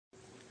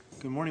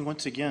Good morning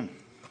once again.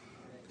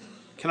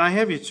 Can I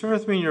have you turn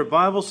with me in your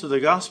Bibles to the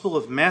Gospel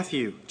of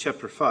Matthew,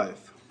 chapter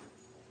 5.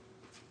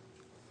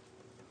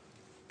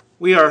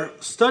 We are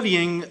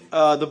studying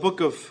the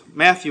book of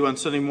Matthew on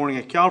Sunday morning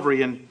at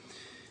Calvary, and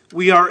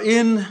we are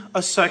in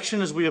a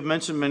section, as we have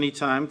mentioned many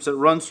times, that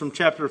runs from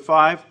chapter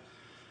 5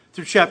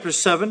 through chapter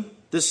 7.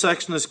 This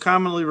section is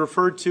commonly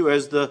referred to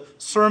as the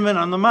Sermon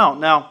on the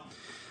Mount. Now,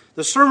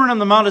 the Sermon on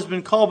the Mount has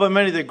been called by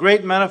many the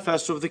great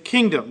manifesto of the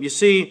kingdom. You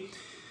see,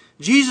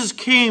 Jesus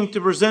came to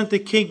present the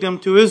kingdom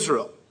to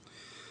Israel.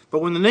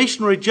 But when the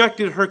nation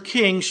rejected her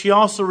king, she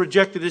also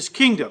rejected his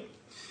kingdom.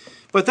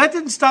 But that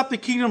didn't stop the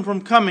kingdom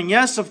from coming.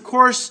 Yes, of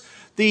course,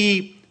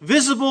 the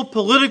visible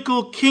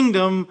political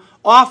kingdom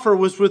offer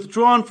was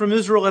withdrawn from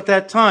Israel at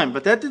that time.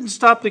 But that didn't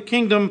stop the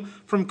kingdom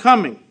from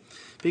coming.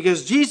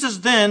 Because Jesus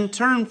then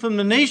turned from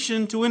the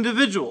nation to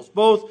individuals,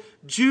 both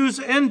Jews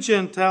and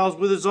Gentiles,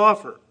 with his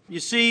offer. You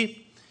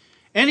see,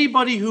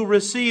 anybody who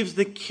receives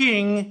the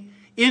king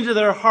into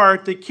their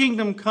heart, the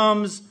kingdom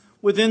comes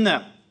within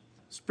them,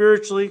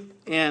 spiritually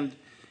and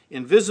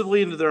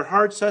invisibly into their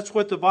hearts. That's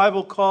what the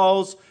Bible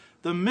calls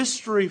the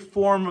mystery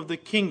form of the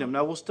kingdom.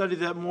 Now, we'll study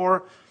that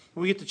more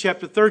when we get to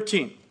chapter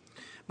 13.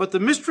 But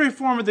the mystery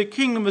form of the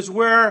kingdom is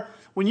where,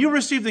 when you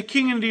receive the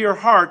king into your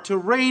heart to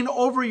reign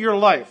over your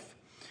life,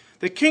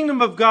 the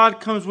kingdom of God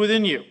comes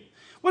within you.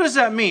 What does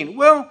that mean?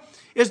 Well,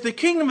 is the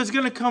kingdom is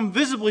going to come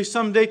visibly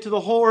someday to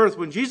the whole earth.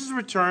 When Jesus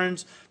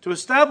returns to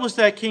establish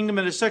that kingdom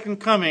at his second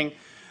coming,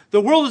 the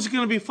world is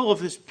going to be full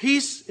of his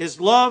peace, his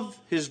love,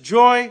 his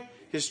joy,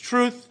 his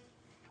truth.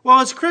 Well,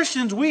 as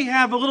Christians, we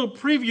have a little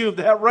preview of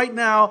that right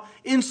now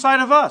inside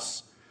of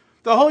us.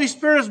 The Holy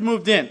Spirit has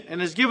moved in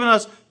and has given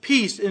us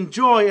peace and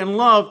joy and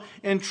love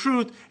and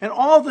truth and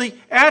all the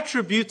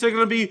attributes that are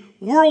going to be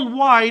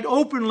worldwide,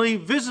 openly,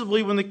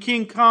 visibly when the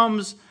King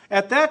comes.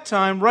 At that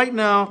time, right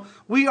now,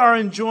 we are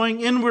enjoying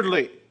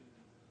inwardly.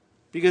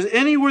 Because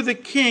anywhere the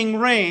King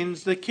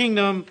reigns, the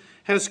kingdom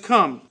has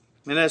come.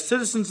 And as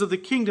citizens of the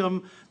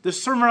kingdom, the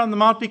Sermon on the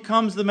Mount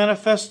becomes the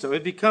manifesto.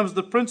 It becomes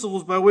the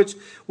principles by which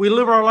we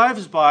live our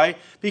lives by,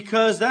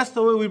 because that's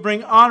the way we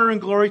bring honor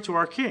and glory to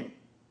our King.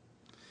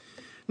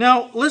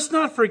 Now, let's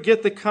not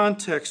forget the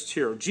context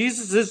here.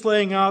 Jesus is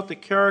laying out the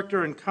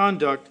character and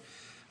conduct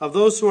of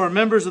those who are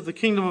members of the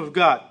kingdom of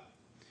God.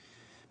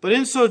 But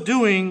in so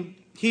doing,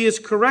 he is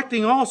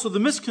correcting also the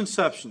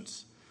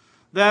misconceptions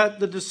that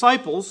the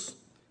disciples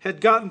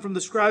had gotten from the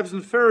scribes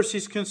and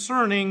Pharisees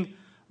concerning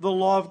the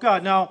law of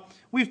God. Now,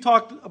 we've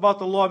talked about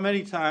the law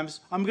many times.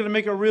 I'm going to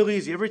make it real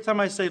easy. Every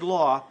time I say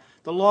law,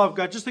 the law of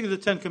God, just think of the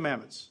Ten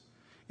Commandments.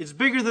 It's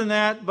bigger than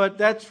that, but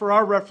that's, for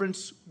our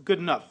reference, good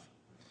enough.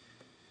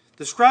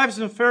 The scribes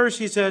and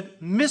Pharisees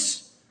had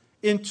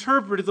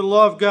misinterpreted the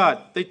law of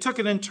God. They took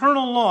an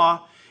internal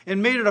law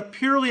and made it a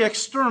purely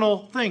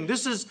external thing.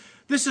 This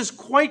is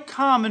quite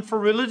common for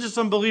religious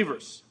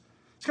unbelievers.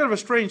 It's kind of a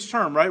strange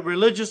term, right?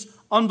 Religious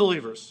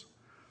unbelievers.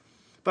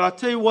 But I'll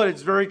tell you what,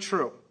 it's very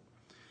true.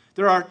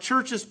 There are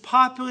churches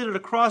populated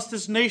across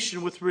this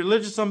nation with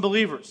religious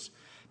unbelievers.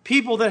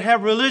 People that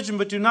have religion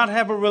but do not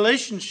have a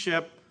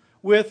relationship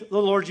with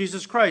the Lord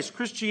Jesus Christ.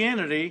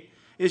 Christianity,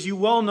 as you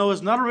well know,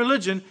 is not a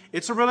religion,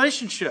 it's a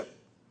relationship.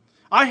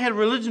 I had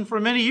religion for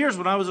many years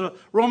when I was a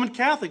Roman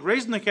Catholic,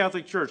 raised in the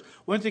Catholic Church,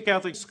 went to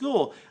Catholic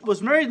school,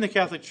 was married in the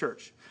Catholic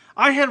Church.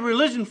 I had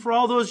religion for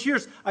all those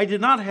years. I did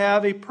not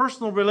have a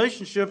personal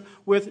relationship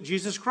with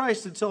Jesus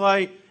Christ until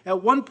I,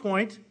 at one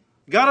point,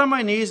 got on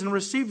my knees and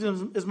received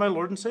him as my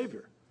Lord and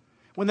Savior.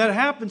 When that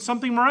happened,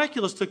 something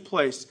miraculous took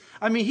place.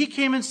 I mean, he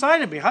came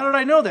inside of me. How did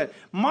I know that?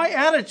 My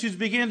attitudes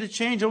began to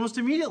change almost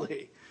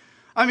immediately.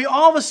 I mean,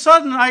 all of a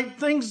sudden,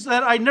 things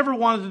that I never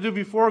wanted to do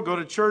before, go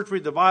to church,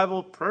 read the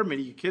Bible, prayer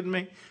meeting, you kidding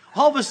me?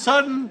 All of a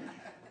sudden,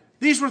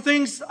 these were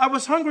things I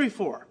was hungry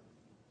for.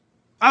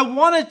 I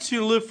wanted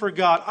to live for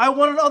God. I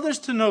wanted others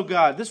to know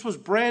God. This was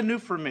brand new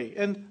for me.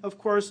 And, of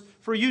course,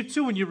 for you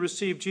too when you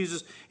receive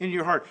Jesus in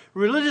your heart.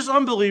 Religious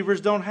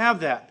unbelievers don't have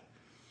that.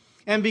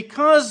 And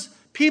because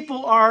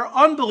people are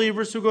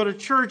unbelievers who go to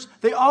church,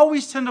 they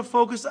always tend to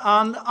focus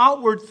on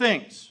outward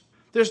things.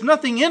 There's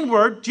nothing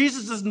inward.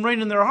 Jesus doesn't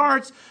reign in their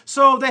hearts.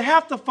 So they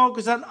have to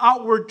focus on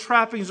outward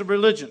trappings of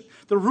religion.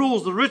 The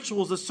rules, the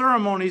rituals, the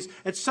ceremonies,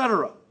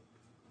 etc.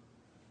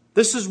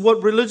 This is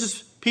what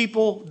religious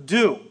people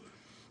do.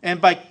 And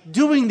by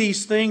doing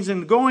these things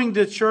and going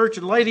to church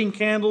and lighting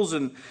candles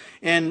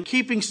and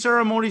keeping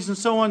ceremonies and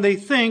so on, they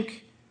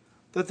think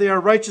that they are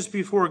righteous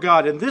before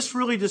God. And this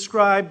really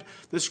described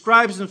the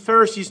scribes and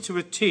Pharisees to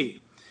a T.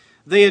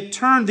 They had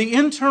turned the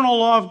internal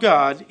law of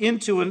God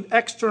into an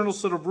external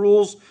set of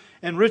rules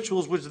and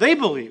rituals which they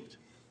believed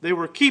they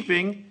were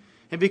keeping.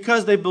 And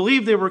because they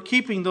believed they were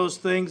keeping those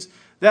things,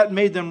 that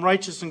made them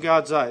righteous in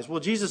God's eyes.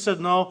 Well, Jesus said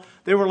no,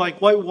 they were like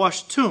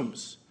whitewashed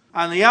tombs.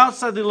 On the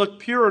outside, they looked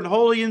pure and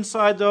holy.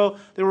 Inside, though,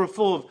 they were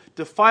full of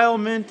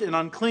defilement and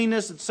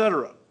uncleanness,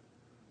 etc.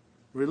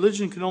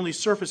 Religion can only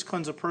surface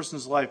cleanse a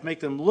person's life,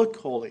 make them look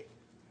holy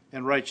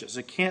and righteous.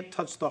 It can't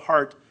touch the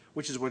heart,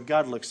 which is what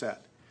God looks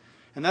at.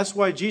 And that's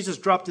why Jesus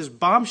dropped his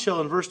bombshell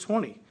in verse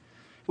 20.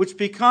 which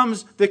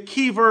becomes the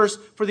key verse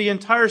for the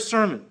entire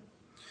sermon.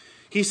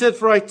 He said,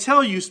 "For I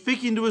tell you,"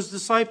 speaking to his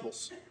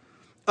disciples,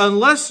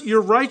 "unless your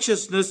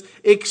righteousness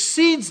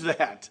exceeds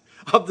that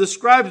of the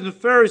scribes and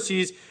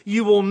Pharisees,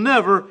 you will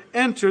never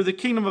enter the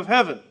kingdom of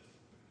heaven."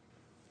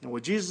 And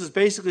what Jesus is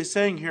basically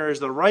saying here is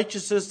the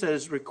righteousness that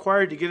is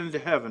required to get into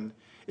heaven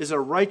is a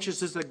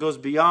righteousness that goes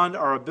beyond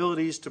our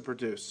abilities to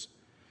produce.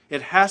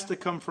 It has to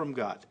come from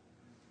God.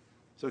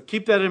 So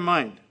keep that in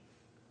mind.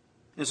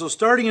 And so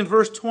starting in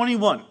verse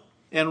 21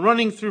 and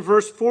running through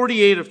verse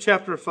 48 of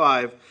chapter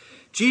 5,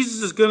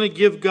 Jesus is going to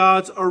give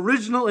God's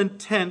original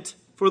intent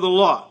for the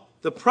law.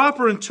 The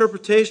proper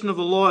interpretation of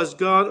the law as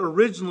God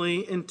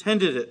originally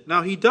intended it.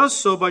 Now he does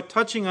so by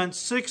touching on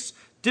 6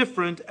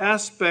 different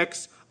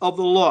aspects of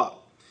the law.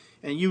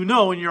 And you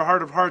know in your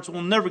heart of hearts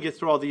we'll never get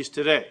through all these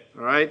today.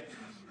 All right?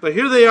 But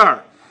here they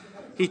are.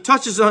 He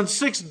touches on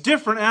 6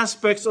 different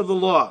aspects of the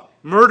law: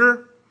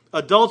 murder,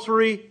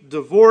 adultery,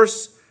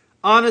 divorce,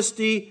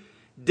 honesty,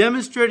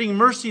 demonstrating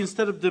mercy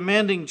instead of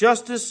demanding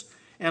justice,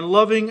 and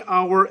loving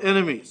our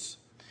enemies.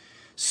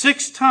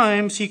 6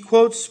 times he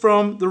quotes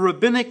from the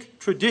rabbinic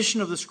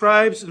tradition of the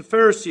scribes and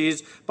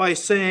Pharisees by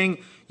saying,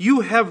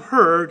 "You have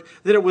heard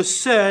that it was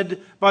said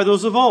by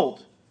those of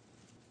old."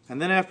 And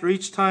then after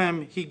each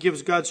time he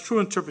gives God's true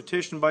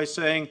interpretation by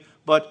saying,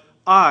 "But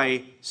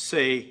I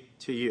say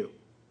to you,"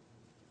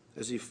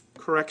 as he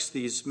corrects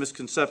these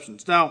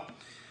misconceptions. Now,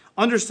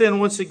 understand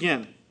once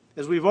again,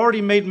 as we've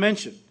already made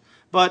mention,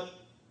 but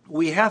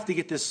we have to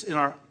get this in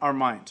our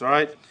minds, all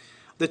right?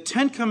 The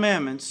 10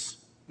 Commandments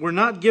were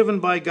not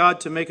given by God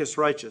to make us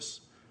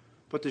righteous,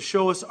 but to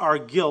show us our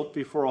guilt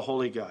before a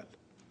holy God.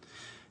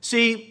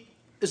 See,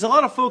 there's a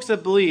lot of folks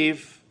that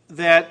believe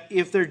that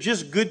if they're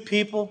just good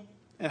people,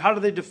 and how do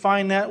they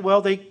define that?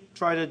 Well, they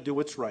try to do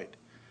what's right,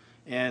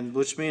 and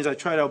which means I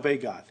try to obey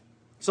God.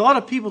 There's a lot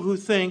of people who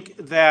think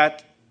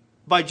that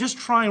by just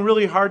trying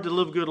really hard to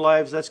live good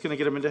lives, that's going to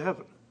get them into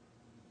heaven.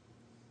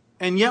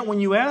 And yet when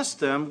you ask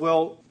them,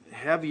 well,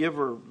 have you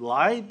ever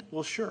lied?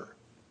 Well, sure.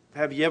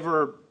 Have you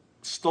ever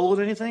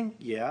stolen anything?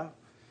 Yeah.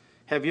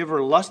 Have you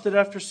ever lusted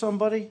after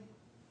somebody?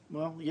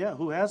 Well, yeah,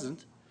 who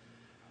hasn't?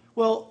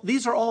 Well,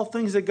 these are all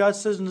things that God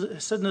said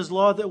in his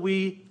law that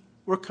we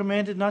were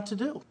commanded not to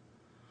do.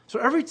 So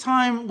every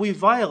time we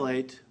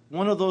violate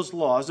one of those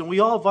laws, and we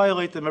all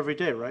violate them every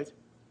day, right?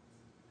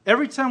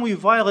 Every time we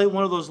violate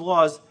one of those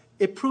laws,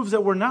 it proves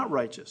that we're not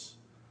righteous.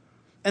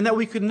 And that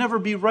we could never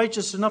be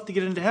righteous enough to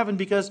get into heaven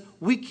because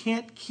we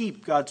can't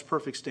keep God's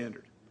perfect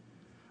standard.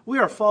 We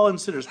are fallen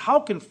sinners. How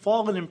can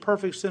fallen,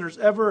 imperfect sinners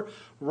ever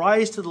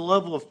rise to the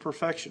level of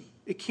perfection?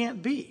 It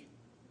can't be.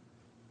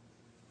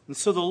 And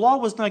so the law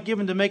was not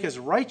given to make us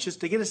righteous,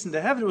 to get us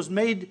into heaven. It was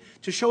made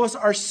to show us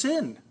our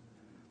sin.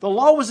 The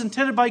law was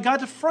intended by God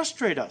to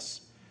frustrate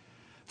us.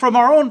 From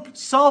our own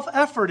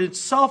self-effort and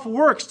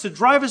self-works to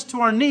drive us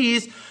to our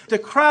knees, to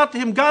cry out to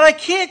him, "God, I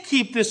can't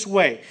keep this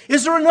way.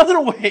 Is there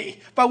another way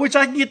by which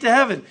I can get to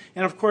heaven?"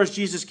 And of course,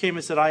 Jesus came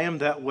and said, "I am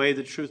that way,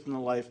 the truth, and the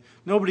life.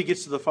 Nobody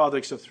gets to the Father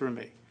except through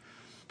me."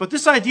 But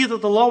this idea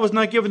that the law was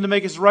not given to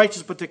make us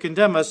righteous but to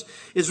condemn us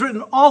is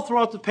written all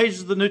throughout the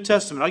pages of the New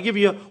Testament. I'll give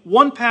you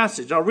one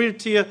passage. I'll read it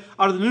to you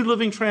out of the New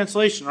Living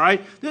Translation, all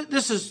right?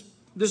 This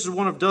is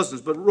one of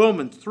dozens, but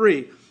Romans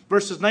 3,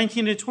 verses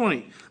 19 and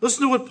 20.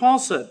 Listen to what Paul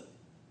said.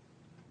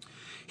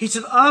 He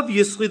said,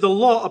 "Obviously the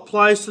law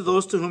applies to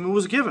those to whom it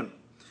was given,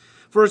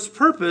 for its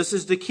purpose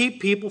is to keep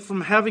people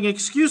from having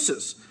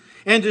excuses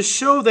and to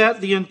show that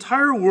the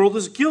entire world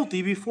is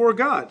guilty before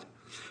God.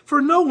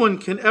 For no one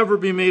can ever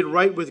be made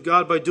right with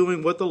God by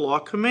doing what the law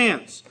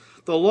commands.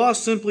 The law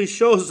simply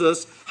shows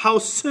us how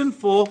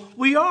sinful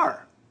we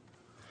are."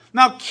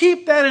 Now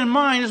keep that in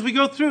mind as we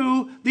go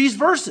through these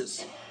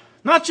verses.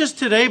 Not just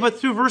today, but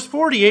through verse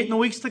 48 in the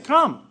weeks to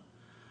come.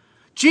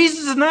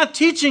 Jesus is not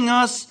teaching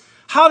us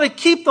how to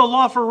keep the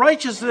law for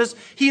righteousness.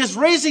 He is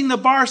raising the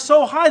bar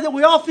so high that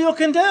we all feel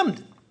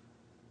condemned.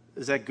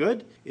 Is that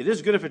good? It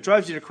is good if it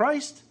drives you to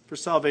Christ for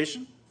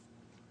salvation.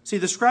 See,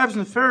 the scribes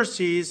and the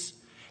Pharisees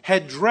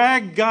had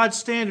dragged God's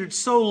standard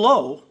so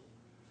low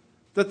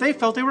that they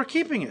felt they were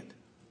keeping it.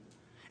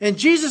 And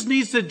Jesus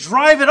needs to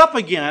drive it up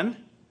again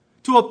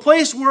to a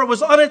place where it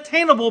was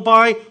unattainable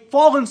by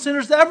fallen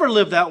sinners to ever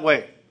live that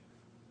way.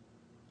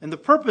 And the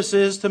purpose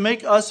is to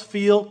make us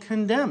feel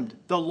condemned.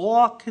 The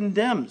law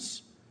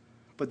condemns.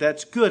 But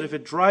that's good if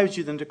it drives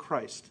you then to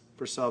Christ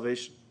for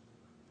salvation.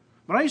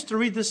 When I used to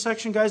read this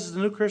section, guys, as a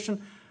new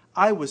Christian,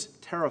 I was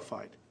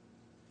terrified.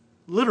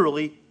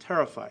 Literally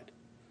terrified.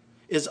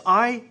 As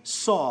I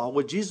saw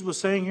what Jesus was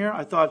saying here,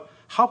 I thought,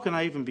 how can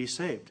I even be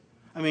saved?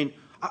 I mean,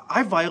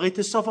 I violate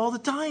this stuff all the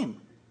time.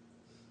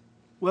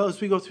 Well,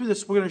 as we go through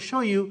this, we're going to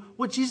show you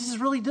what Jesus is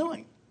really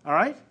doing. All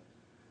right?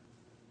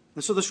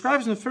 And so the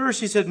scribes and the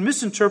Pharisees had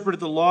misinterpreted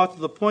the law to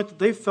the point that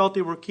they felt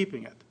they were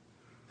keeping it.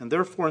 And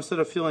therefore, instead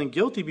of feeling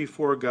guilty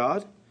before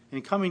God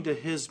and coming to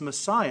his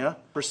Messiah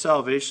for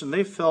salvation,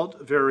 they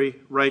felt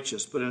very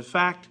righteous. But in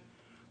fact,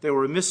 they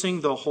were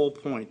missing the whole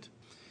point.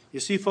 You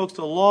see, folks,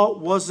 the law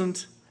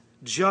wasn't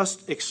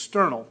just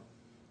external.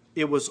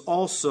 It was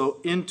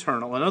also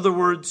internal. In other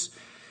words,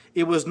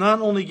 It was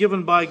not only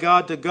given by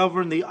God to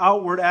govern the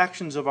outward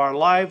actions of our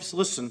lives,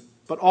 listen,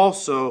 but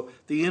also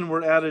the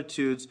inward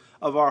attitudes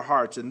of our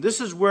hearts. And this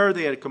is where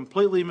they had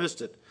completely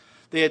missed it.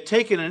 They had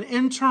taken an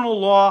internal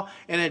law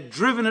and had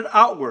driven it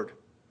outward.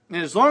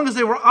 And as long as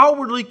they were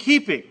outwardly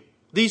keeping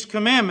these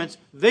commandments,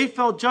 they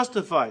felt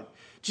justified.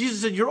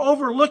 Jesus said, you're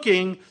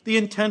overlooking the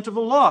intent of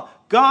the law.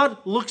 God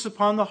looks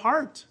upon the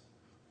heart.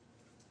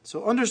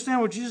 So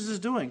understand what Jesus is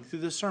doing through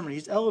this sermon.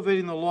 He's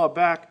elevating the law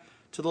back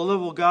to the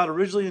level God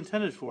originally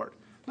intended for it.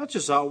 Not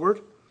just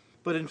outward,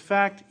 but in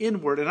fact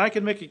inward. And I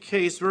can make a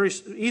case very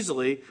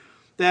easily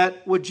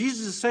that what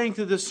Jesus is saying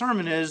through this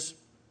sermon is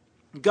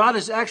God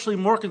is actually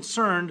more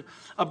concerned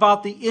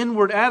about the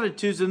inward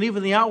attitudes than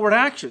even the outward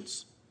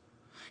actions.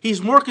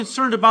 He's more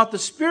concerned about the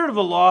spirit of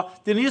the law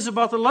than he is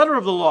about the letter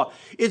of the law.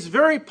 It's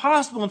very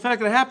possible, in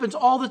fact, it happens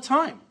all the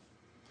time,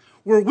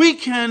 where we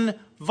can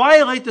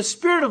violate the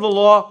spirit of the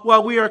law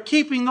while we are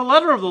keeping the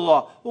letter of the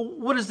law. Well,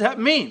 what does that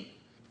mean?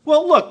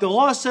 Well, look, the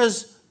law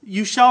says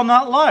you shall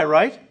not lie,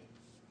 right?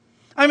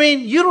 I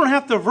mean, you don't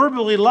have to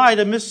verbally lie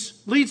to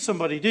mislead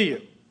somebody, do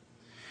you?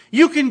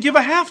 You can give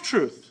a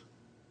half-truth.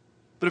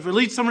 But if it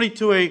leads somebody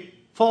to a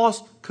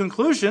false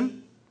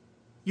conclusion,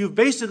 you've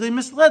basically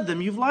misled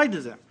them. You've lied to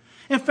them.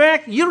 In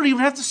fact, you don't even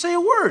have to say a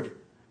word,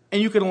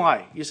 and you can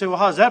lie. You say, well,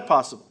 how is that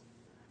possible?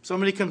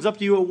 Somebody comes up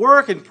to you at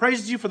work and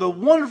praises you for the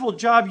wonderful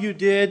job you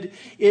did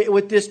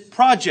with this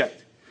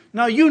project.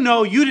 Now, you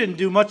know you didn't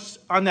do much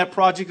on that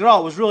project at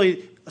all. It was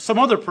really some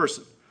other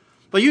person.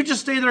 But you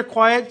just stand there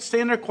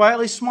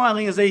quietly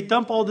smiling as they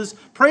dump all this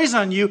praise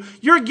on you.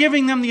 You're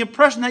giving them the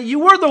impression that you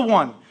were the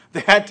one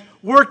that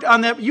worked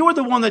on that. You were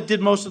the one that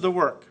did most of the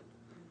work.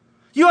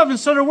 You haven't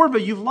said a word,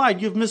 but you've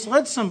lied. You've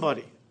misled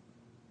somebody.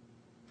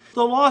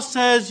 The law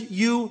says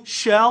you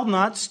shall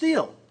not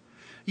steal.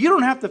 You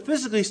don't have to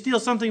physically steal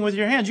something with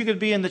your hands. You could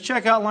be in the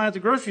checkout line at the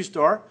grocery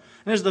store,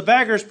 and as the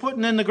bagger's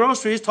putting in the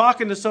groceries,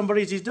 talking to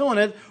somebody as he's doing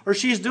it, or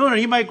she's doing it,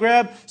 he might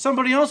grab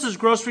somebody else's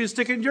grocery and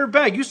stick it in your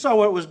bag. You saw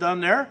what was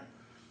done there.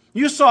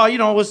 You saw, it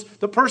was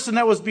the person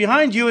that was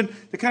behind you, and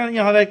the kind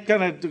of, how that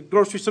kind of the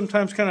groceries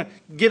sometimes kind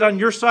of get on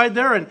your side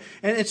there,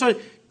 and so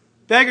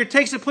bagger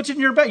takes it, puts it in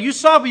your bag. You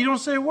saw, but you don't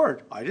say a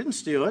word. I didn't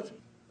steal it.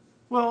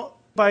 Well,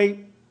 by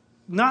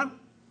not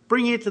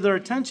bringing it to their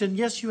attention,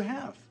 yes, you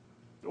have.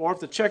 Or if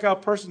the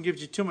checkout person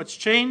gives you too much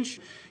change,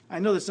 I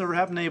know this never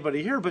happened to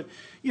anybody here, but,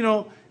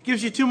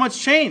 gives you too much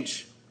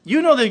change.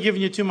 You know they've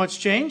given you too much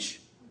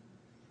change.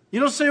 You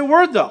don't say a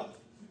word, though.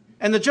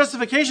 And the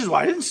justification is, well,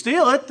 I didn't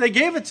steal it. They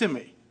gave it to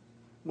me.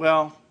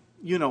 Well,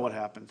 you know what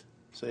happened,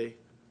 see?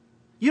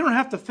 You don't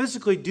have to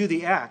physically do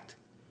the act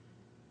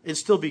and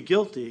still be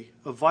guilty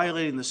of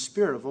violating the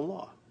spirit of the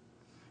law.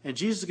 And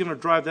Jesus is going to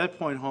drive that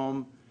point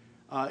home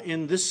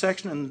in this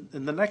section and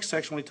in the next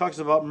section when he talks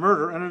about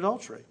murder and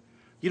adultery.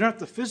 You don't have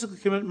to physically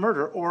commit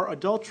murder or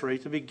adultery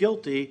to be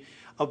guilty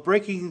of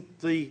breaking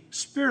the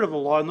spirit of the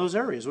law in those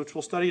areas, which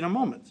we'll study in a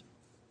moment.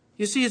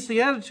 You see, it's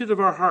the attitude of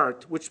our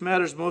heart which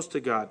matters most to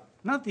God,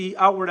 not the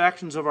outward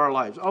actions of our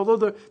lives,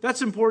 although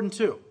that's important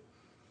too.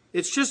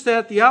 It's just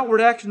that the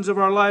outward actions of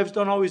our lives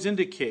don't always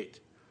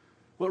indicate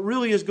what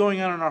really is going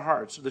on in our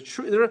hearts.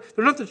 They're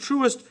not the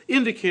truest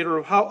indicator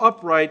of how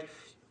upright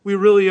we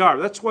really are.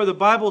 That's why the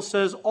Bible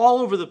says all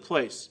over the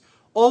place,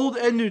 Old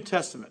and New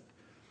Testament,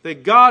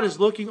 that God is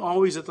looking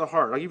always at the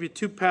heart. I'll give you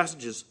two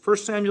passages. 1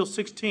 Samuel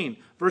 16,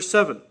 verse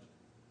 7.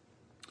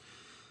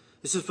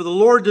 It says, for the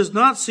Lord does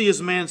not see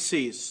as man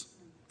sees.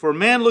 For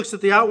man looks at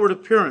the outward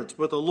appearance,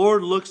 but the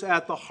Lord looks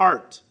at the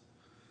heart.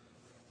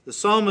 The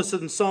psalmist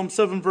said in Psalm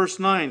 7, verse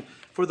 9,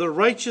 for the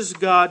righteous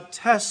God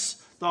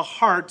tests the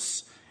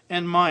hearts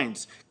and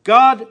minds.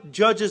 God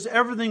judges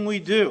everything we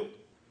do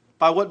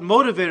by what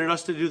motivated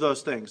us to do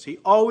those things. He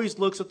always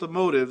looks at the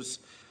motives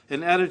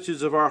and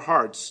attitudes of our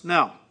hearts.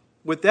 Now,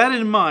 with that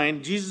in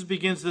mind, Jesus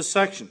begins this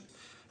section.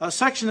 A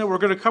section that we're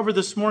going to cover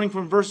this morning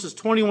from verses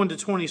 21 to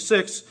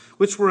 26,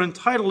 which we're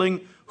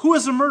entitling, Who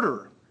is a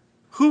Murderer?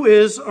 Who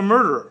is a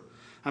murderer?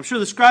 I'm sure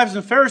the scribes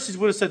and Pharisees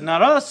would have said,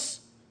 not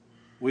us.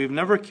 We've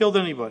never killed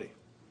anybody.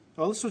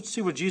 Well, let's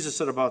see what Jesus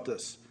said about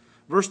this.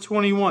 Verse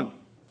 21.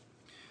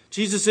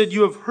 Jesus said,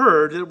 you have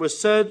heard that it was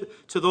said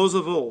to those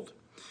of old,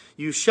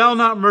 you shall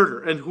not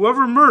murder, and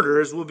whoever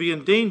murders will be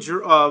in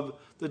danger of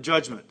the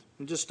judgment.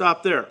 And just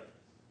stop there.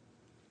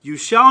 You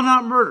shall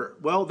not murder.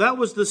 Well, that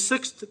was the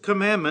sixth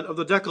commandment of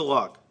the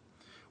Decalogue,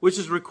 which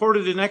is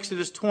recorded in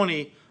Exodus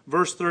 20,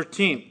 verse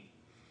 13.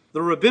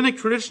 The rabbinic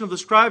tradition of the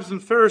scribes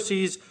and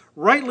Pharisees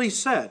rightly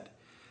said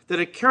that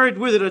it carried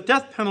with it a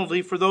death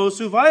penalty for those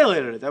who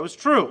violated it. That was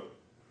true.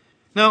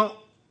 Now,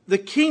 the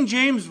King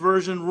James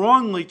Version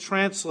wrongly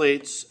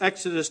translates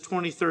Exodus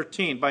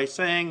 20:13 by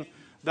saying,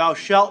 thou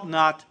shalt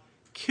not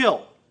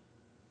kill,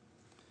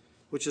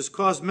 which has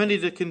caused many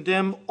to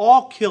condemn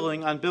all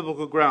killing on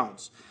biblical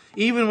grounds,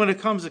 even when it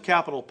comes to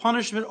capital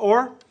punishment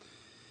or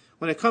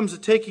when it comes to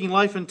taking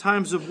life in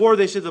times of war.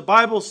 They say the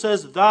Bible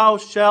says, thou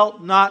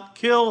shalt not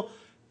kill,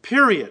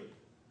 period.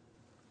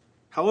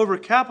 However,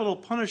 capital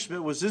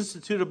punishment was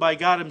instituted by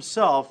God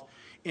himself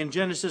in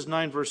Genesis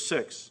 9, verse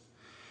 6.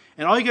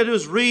 And all you got to do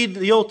is read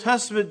the Old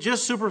Testament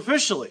just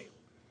superficially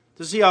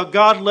to see how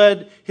God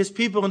led his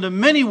people into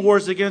many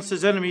wars against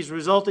his enemies,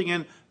 resulting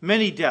in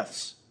many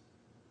deaths.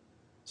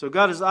 So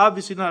God is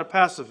obviously not a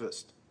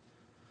pacifist.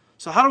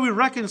 So how do we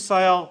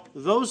reconcile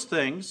those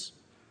things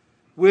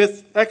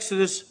with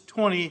Exodus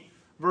 20,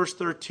 verse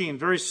 13?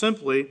 Very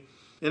simply,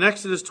 in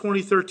Exodus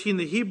 20:13,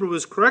 the Hebrew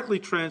is correctly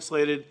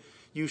translated,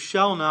 "You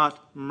shall not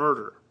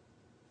murder."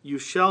 You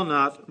shall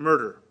not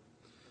murder.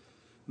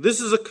 This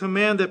is a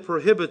command that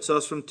prohibits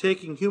us from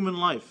taking human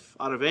life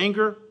out of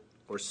anger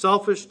or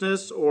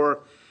selfishness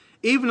or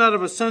even out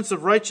of a sense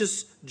of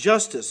righteous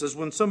justice, as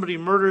when somebody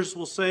murders,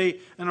 we'll say,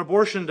 an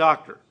abortion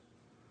doctor.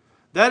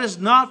 That is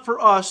not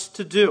for us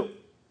to do.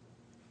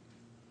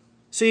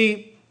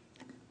 See,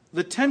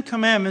 the Ten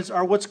Commandments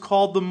are what's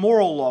called the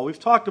moral law. We've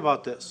talked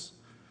about this.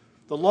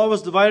 The law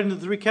was divided into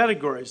three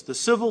categories: the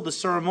civil, the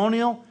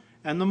ceremonial,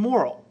 and the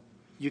moral.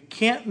 You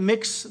can't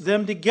mix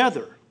them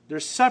together. They're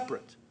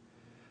separate.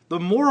 The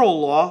moral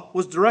law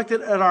was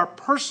directed at our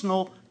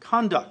personal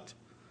conduct.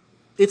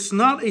 It's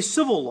not a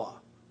civil law,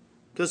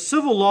 because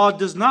civil law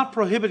does not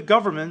prohibit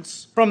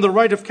governments from the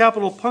right of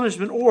capital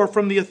punishment or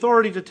from the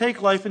authority to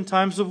take life in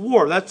times of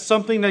war. That's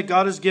something that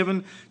God has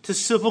given to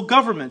civil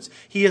governments.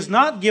 He has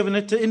not given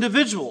it to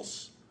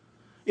individuals.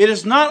 It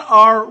is not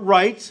our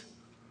right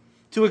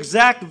to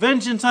exact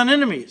vengeance on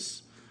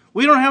enemies.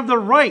 We don't have the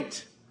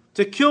right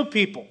to kill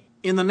people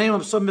in the name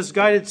of some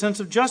misguided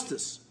sense of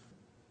justice.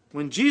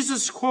 When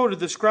Jesus quoted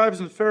the scribes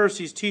and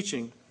Pharisees'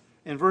 teaching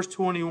in verse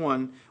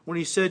 21, when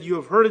he said, "You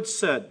have heard it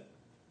said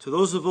to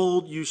those of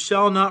old, you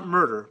shall not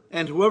murder,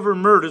 and whoever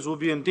murders will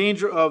be in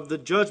danger of the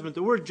judgment."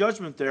 The word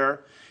judgment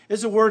there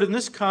is a word in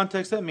this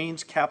context that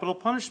means capital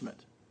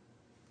punishment.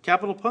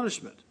 Capital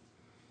punishment.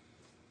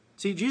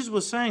 See, Jesus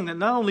was saying that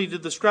not only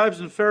did the scribes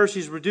and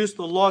Pharisees reduce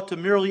the law to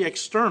merely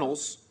external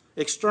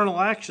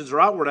actions or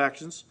outward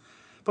actions,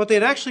 but they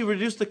had actually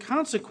reduced the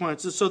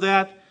consequences so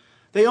that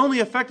they only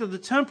affected the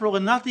temporal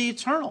and not the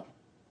eternal.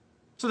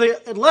 So they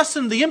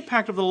lessened the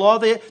impact of the law.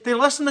 They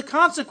lessened the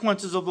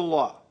consequences of the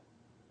law.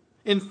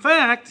 In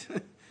fact,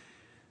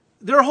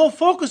 their whole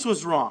focus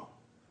was wrong.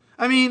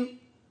 I mean,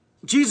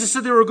 Jesus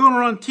said they were going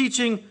around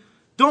teaching,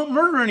 don't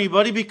murder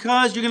anybody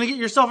because you're going to get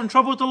yourself in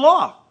trouble with the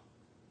law.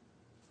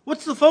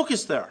 What's the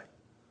focus there?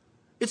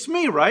 It's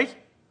me, right?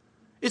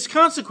 It's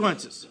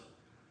consequences.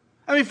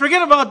 I mean,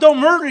 forget about don't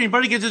murder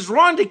anybody because it's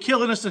wrong to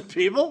kill innocent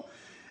people.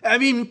 I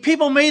mean,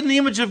 people made in the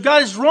image of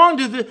God, it's wrong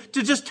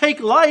to just take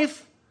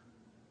life.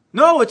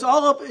 No, it's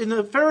all up in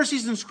the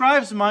Pharisees and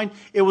scribes' mind.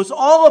 It was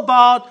all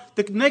about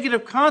the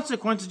negative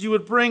consequences you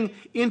would bring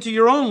into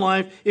your own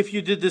life if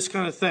you did this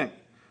kind of thing.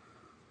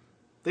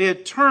 They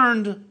had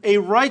turned a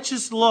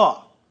righteous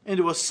law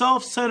into a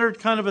self-centered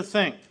kind of a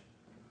thing.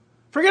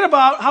 Forget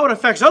about how it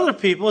affects other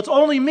people. It's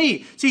only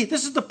me. See,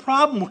 this is the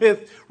problem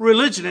with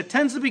religion. It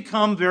tends to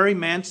become very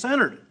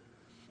man-centered.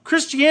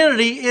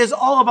 Christianity is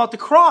all about the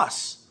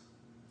cross.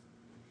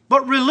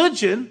 But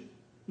religion,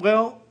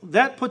 well,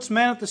 that puts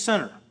man at the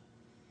center.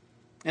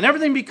 And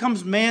everything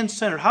becomes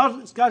man-centered. How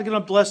is God going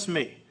to bless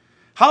me?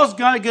 How is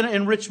God going to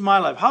enrich my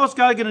life? How is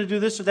God going to do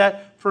this or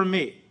that for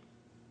me?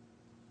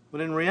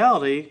 But in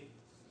reality,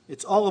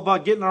 it's all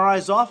about getting our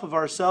eyes off of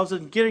ourselves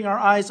and getting our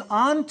eyes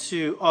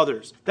onto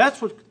others. That's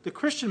what the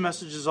Christian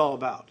message is all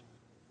about.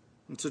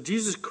 And so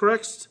Jesus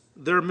corrects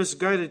their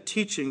misguided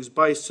teachings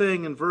by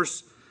saying in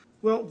verse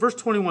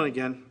 21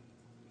 again,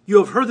 "You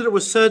have heard that it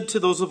was said to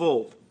those of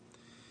old,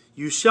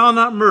 you shall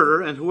not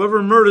murder, and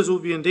whoever murders will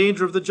be in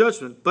danger of the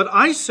judgment. But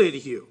I say to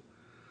you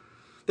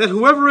that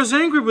whoever is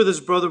angry with his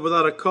brother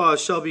without a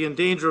cause shall be in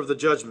danger of the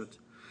judgment.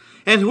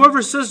 And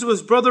whoever says to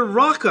his brother,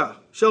 Raca,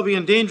 shall be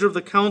in danger of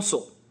the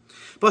council.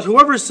 But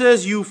whoever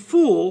says, you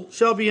fool,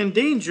 shall be in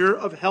danger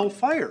of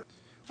hellfire."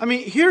 I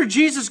mean, here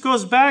Jesus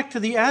goes back to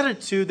the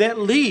attitude that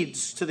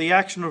leads to the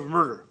action of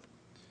murder,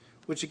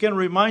 which again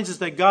reminds us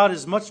that God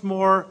is much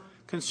more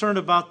concerned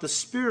about the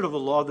spirit of the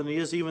law than he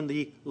is even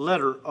the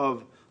letter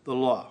of the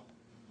law.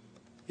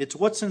 It's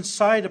what's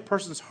inside a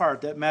person's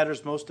heart that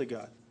matters most to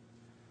God.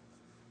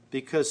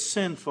 Because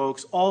sin,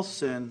 folks, all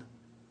sin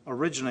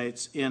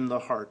originates in the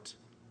heart.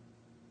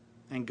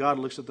 And God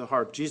looks at the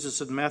heart. Jesus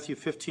said in Matthew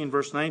 15,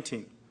 verse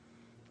 19,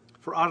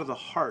 "For out of the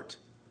heart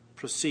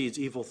proceeds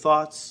evil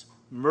thoughts,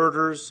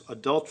 murders,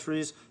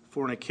 adulteries,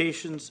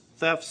 fornications,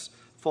 thefts,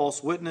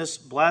 false witness,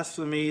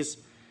 blasphemies,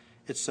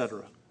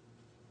 etc."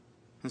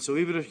 And so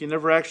even if you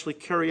never actually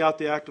carry out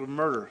the act of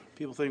murder,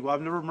 people think, well,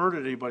 I've never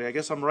murdered anybody. I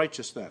guess I'm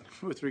righteous then,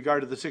 with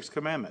regard to the sixth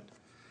commandment.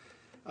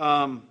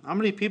 How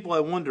many people, I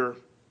wonder,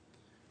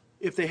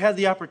 if they had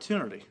the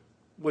opportunity,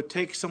 would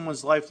take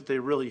someone's life that they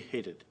really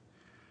hated?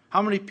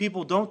 How many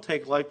people don't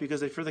take life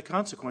because they fear the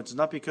consequences,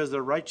 not because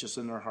they're righteous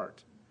in their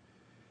heart?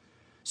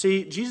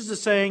 See, Jesus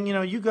is saying,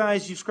 you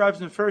guys, you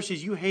scribes and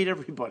Pharisees, you hate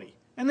everybody.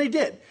 And they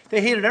did.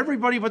 They hated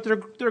everybody but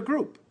their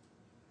group.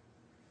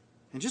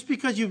 And just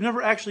because you've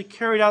never actually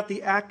carried out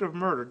the act of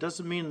murder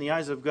doesn't mean in the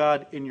eyes of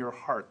God, in your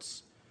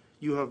hearts,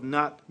 you have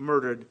not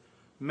murdered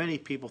many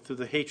people through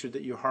the hatred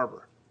that you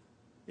harbor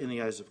in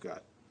the eyes of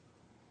God.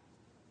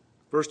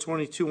 Verse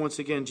 22, once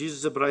again,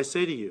 Jesus said, "But I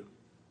say to you,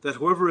 that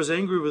whoever is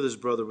angry with his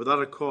brother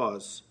without a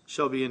cause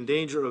shall be in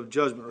danger of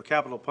judgment," or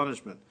capital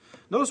punishment.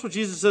 Notice what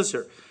Jesus says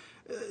here.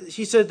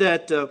 He said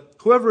that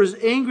whoever is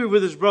angry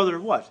with his brother,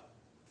 what?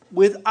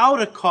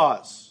 Without a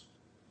cause.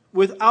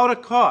 Without a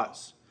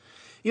cause.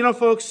 You know,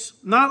 folks,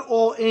 not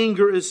all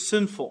anger is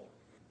sinful.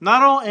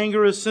 Not all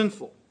anger is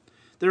sinful.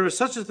 There is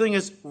such a thing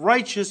as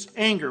righteous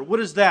anger. What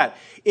is that?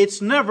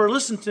 It's never,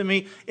 listen to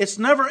me, it's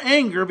never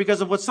anger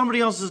because of what somebody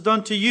else has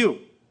done to you.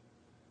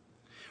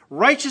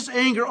 Righteous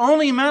anger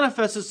only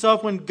manifests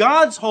itself when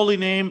God's holy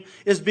name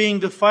is being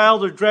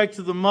defiled or dragged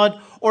through the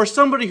mud, or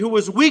somebody who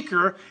is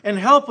weaker and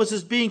helpless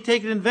is being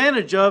taken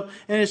advantage of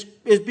and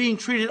is being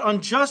treated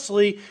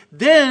unjustly.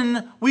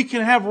 Then we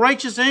can have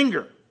righteous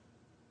anger.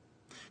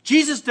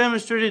 Jesus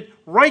demonstrated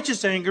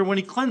righteous anger when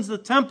he cleansed the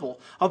temple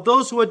of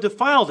those who had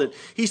defiled it.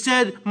 He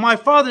said, "My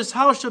Father's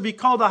house shall be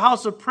called a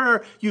house of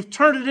prayer. You've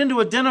turned it into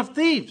a den of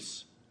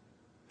thieves."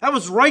 That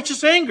was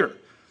righteous anger.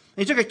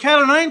 He took a cat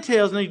o' nine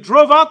tails and he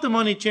drove out the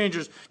money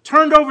changers,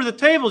 turned over the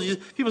tables.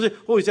 People say,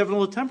 "Oh, he's having a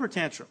little temper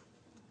tantrum."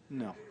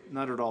 No,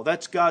 not at all.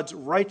 That's God's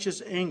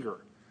righteous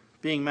anger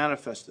being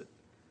manifested.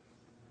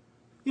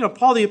 You know,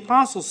 Paul the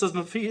Apostle says in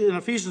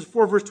Ephesians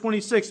 4, verse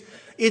 26,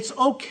 it's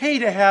okay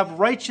to have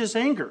righteous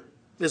anger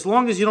as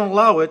long as you don't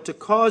allow it to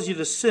cause you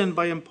to sin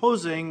by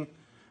imposing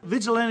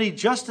vigilante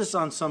justice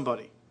on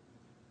somebody.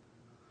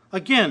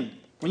 Again,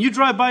 when you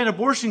drive by an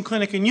abortion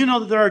clinic and you know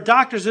that there are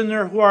doctors in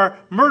there who are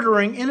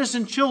murdering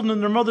innocent children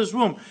in their mother's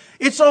womb,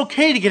 it's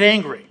okay to get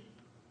angry.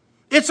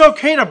 It's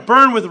okay to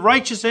burn with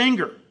righteous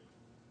anger.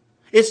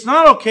 It's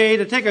not okay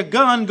to take a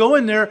gun, go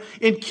in there,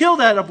 and kill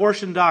that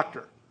abortion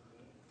doctor.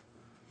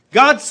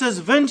 God says,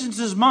 "Vengeance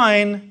is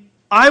mine,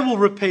 I will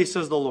repay,"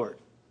 says the Lord.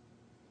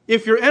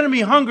 If your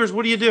enemy hungers,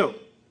 what do?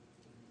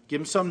 Give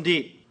him something to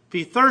eat. If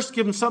he thirsts,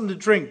 give him something to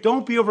drink.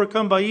 Don't be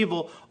overcome by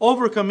evil.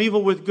 Overcome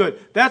evil with good.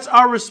 That's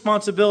our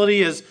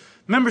responsibility as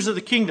members of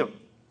the kingdom,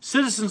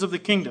 citizens of the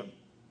kingdom.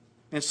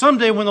 And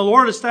someday when the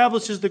Lord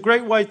establishes the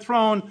great white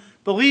throne,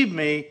 believe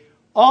me,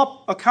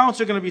 all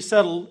accounts are going to be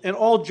settled and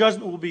all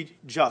judgment will be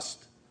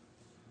just.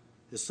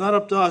 It's not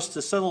up to us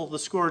to settle the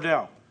score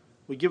down.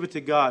 We give it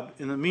to God.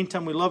 In the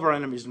meantime, we love our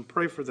enemies and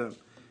pray for them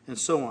and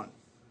so on.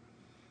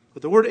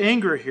 But the word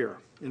anger here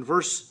in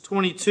verse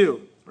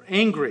 22, or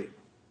angry,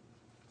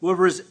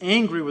 whoever is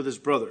angry with his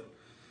brother,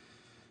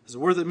 is a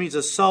word that means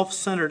a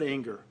self-centered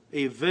anger,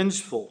 a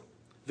vengeful,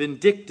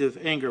 vindictive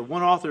anger.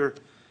 One author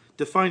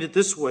defined it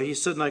this way. He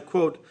said, and I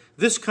quote,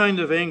 "This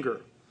kind of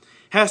anger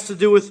has to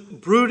do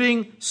with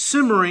brooding,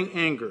 simmering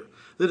anger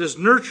that is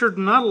nurtured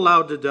and not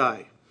allowed to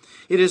die.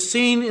 It is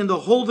seen in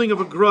the holding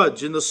of a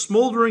grudge, in the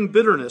smoldering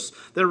bitterness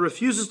that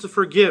refuses to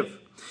forgive.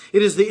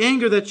 It is the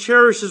anger that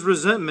cherishes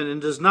resentment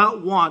and does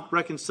not want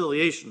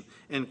reconciliation,"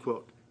 end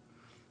quote.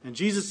 And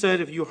Jesus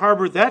said, if you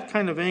harbor that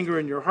kind of anger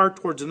in your heart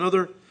towards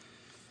another,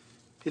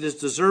 it is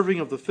deserving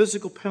of the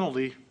physical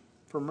penalty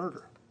for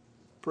murder.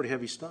 Pretty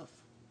heavy stuff.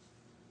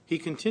 He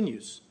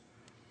continues,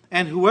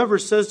 "And whoever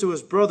says to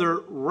his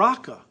brother,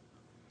 'Raca,'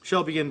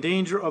 shall be in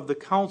danger of the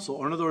council,"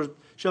 or in other words,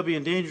 shall be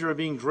in danger of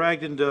being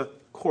dragged into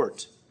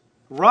court.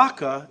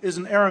 Raca is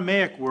an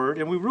Aramaic word,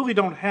 and we really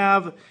don't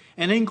have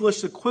an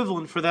English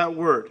equivalent for that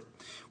word.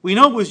 We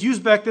know it was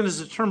used back then as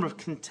a term of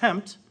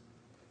contempt.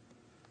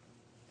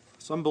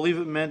 Some believe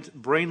it meant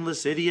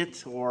brainless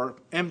idiot or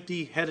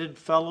empty-headed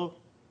fellow.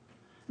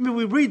 I mean,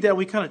 we read that,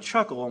 we kind of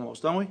chuckle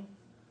almost, don't we?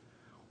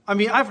 I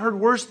mean, I've heard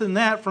worse than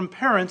that from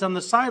parents on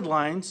the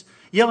sidelines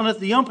yelling at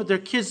the ump at their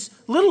kids'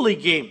 Little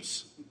League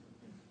games.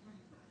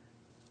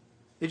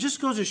 It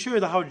just goes to show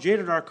you how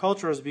jaded our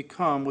culture has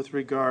become with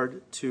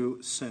regard to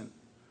sin.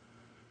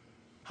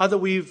 How that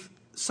we've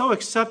so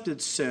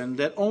accepted sin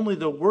that only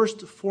the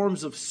worst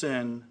forms of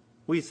sin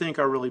we think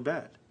are really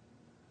bad.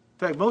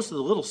 In fact, most of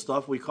the little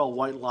stuff we call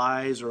white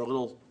lies or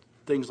little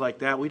things like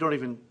that, we don't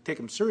even take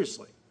them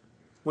seriously.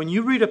 When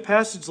you read a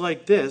passage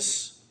like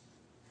this,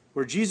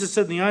 where Jesus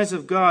said in the eyes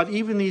of God,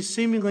 even these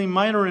seemingly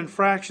minor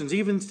infractions,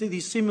 even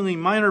these seemingly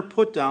minor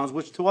put-downs,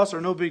 which to us are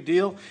no big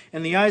deal,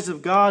 in the eyes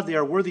of God they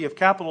are worthy of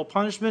capital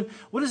punishment,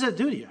 what does that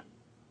do to you?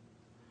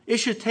 It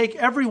should take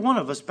every one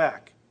of us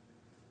back.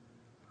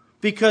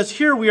 Because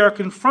here we are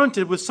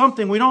confronted with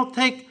something we don't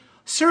take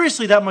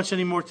seriously that much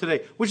anymore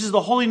today, which is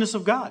the holiness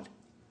of God.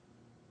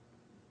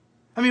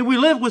 I mean, we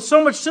live with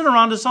so much sin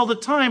around us all the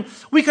time,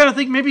 we kind of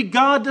think maybe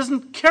God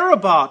doesn't care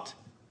about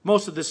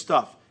most of this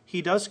stuff.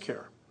 He does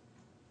care.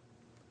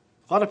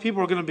 A lot of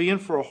people are going to be in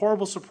for a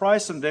horrible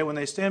surprise someday when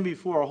they stand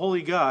before a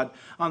holy God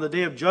on the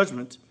day of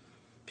judgment.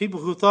 People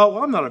who thought,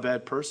 well, I'm not a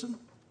bad person.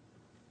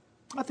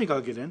 I think I'll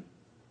get in.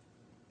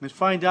 And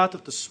find out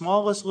that the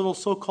smallest little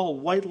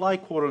so-called white lie,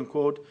 quote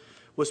unquote,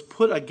 was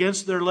put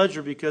against their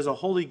ledger because a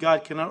holy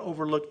God cannot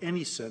overlook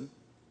any sin.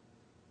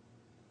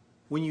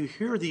 When you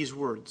hear these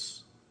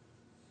words,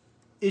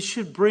 it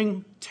should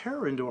bring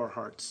terror into our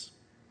hearts.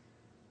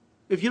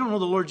 If you don't know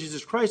the Lord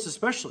Jesus Christ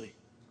especially.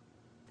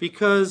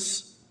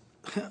 Because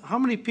how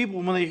many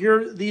people, when they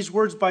hear these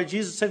words by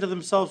Jesus, say to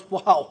themselves,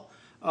 wow,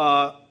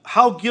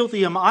 How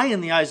guilty am I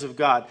in the eyes of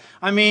God?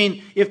 I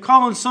mean, if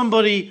calling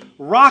somebody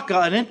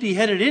Raka, an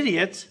empty-headed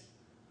idiot,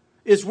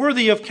 is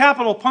worthy of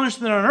capital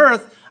punishment on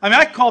earth, I mean,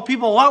 I call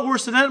people a lot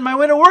worse than that on my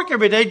way to work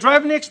every day,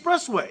 driving the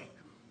expressway. I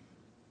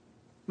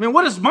mean,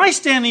 what is my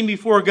standing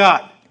before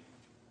God?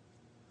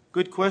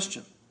 Good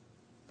question.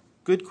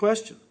 Good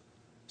question.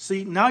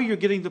 See, now you're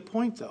getting the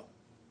point, though.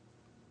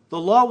 The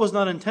law was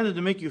not intended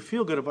to make you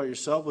feel good about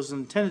yourself. It was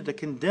intended to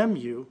condemn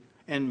you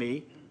and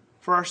me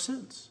for our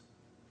sins.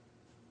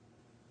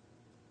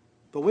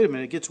 But wait a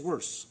minute, it gets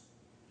worse.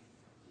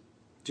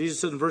 Jesus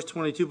said in verse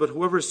 22, "But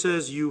whoever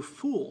says, 'You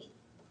fool,'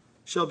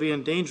 shall be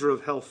in danger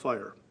of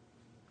hellfire."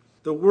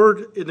 The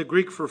word in the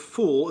Greek for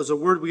fool is a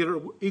word we get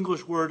our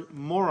English word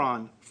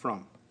moron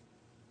from.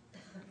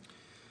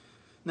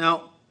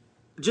 Now,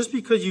 just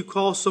because you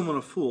call someone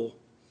a fool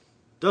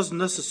doesn't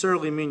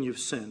necessarily mean you've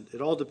sinned.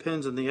 It all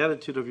depends on the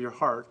attitude of your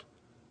heart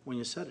when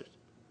you said it.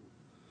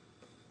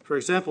 For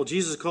example,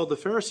 Jesus called the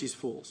Pharisees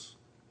fools.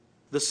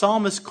 The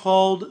psalmist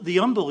called the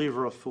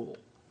unbeliever a fool.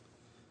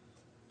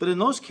 But in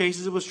those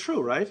cases, it was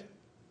true, right?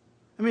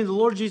 I mean, the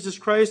Lord Jesus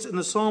Christ and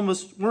the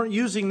psalmist weren't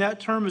using that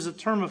term as a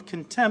term of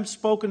contempt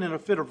spoken in a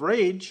fit of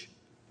rage.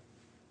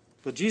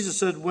 But Jesus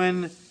said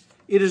when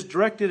it is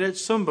directed at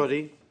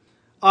somebody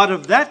out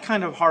of that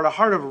kind of heart, a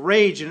heart of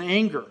rage and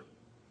anger,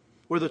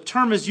 where the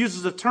term is used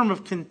as a term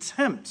of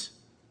contempt,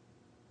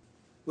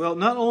 well,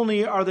 not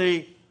only are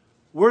they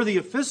worthy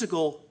of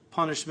physical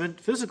punishment,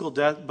 physical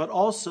death, but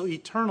also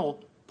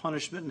eternal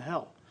punishment in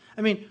hell.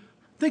 I mean,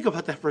 think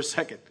about that for a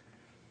second.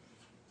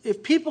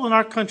 If people in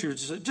our country,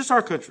 just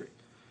our country,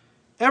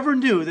 ever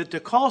knew that to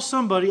call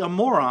somebody a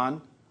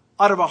moron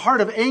out of a heart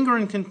of anger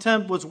and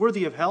contempt was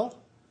worthy of hell,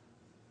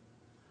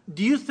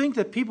 do you think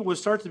that people would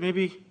start to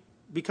maybe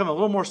become a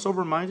little more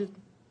sober-minded,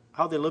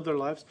 how they live their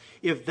lives,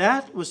 if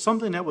that was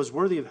something that was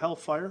worthy of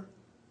hellfire?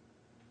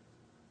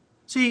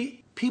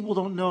 See, people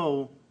don't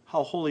know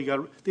how holy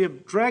God is. They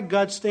have dragged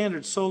God's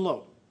standards so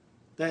low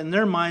that in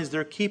their minds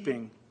they're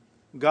keeping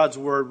God's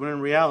word when in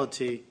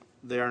reality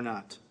they are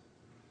not.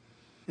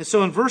 And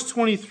so in verse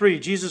 23,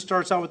 Jesus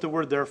starts out with the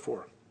word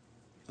therefore.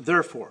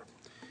 Therefore,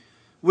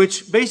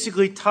 which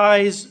basically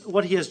ties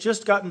what he has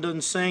just gotten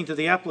done saying to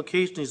the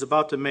application he's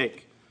about to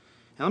make.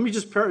 And let me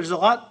just, there's a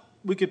lot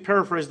we could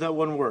paraphrase that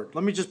one word.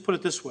 Let me just put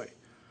it this way.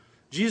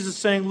 Jesus is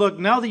saying, look,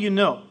 now that you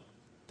know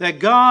that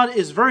God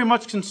is very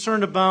much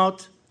concerned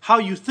about how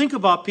you think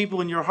about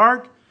people in your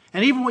heart,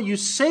 and even what you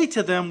say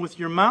to them with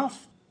your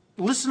mouth,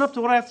 listen up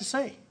to what I have to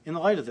say in the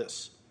light of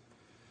this.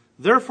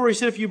 Therefore, he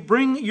said, if you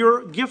bring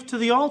your gift to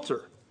the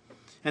altar,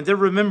 and then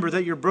remember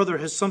that your brother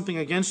has something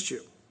against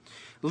you,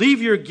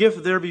 leave your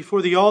gift there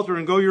before the altar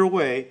and go your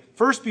way.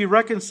 First be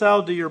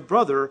reconciled to your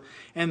brother,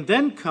 and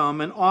then come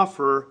and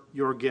offer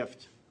your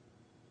gift.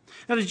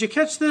 Now, did you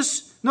catch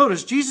this?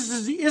 Notice,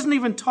 Jesus isn't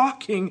even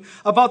talking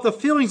about the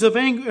feelings of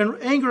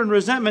anger and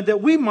resentment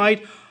that we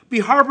might be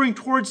harboring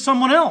towards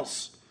someone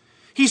else.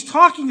 He's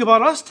talking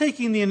about us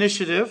taking the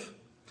initiative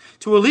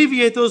to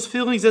alleviate those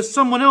feelings that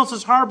someone else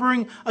is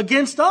harboring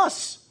against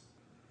us.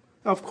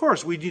 Now, of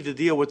course, we need to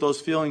deal with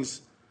those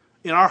feelings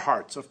in our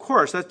hearts. Of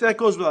course, that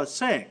goes without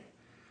saying.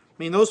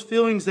 I mean, those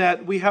feelings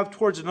that we have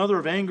towards another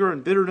of anger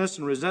and bitterness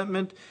and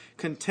resentment,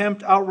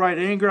 contempt, outright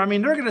anger, I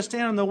mean, they're going to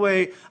stand in the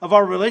way of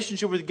our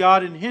relationship with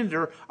God and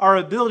hinder our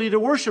ability to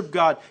worship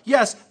God.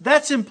 Yes,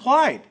 that's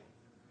implied.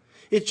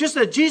 It's just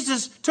that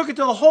Jesus took it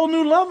to a whole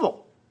new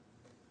level.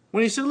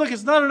 When he said, look,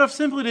 it's not enough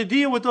simply to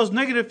deal with those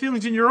negative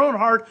feelings in your own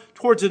heart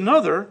towards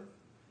another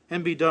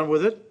and be done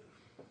with it,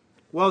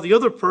 while the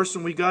other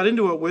person we got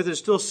into it with is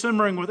still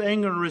simmering with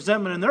anger and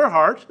resentment in their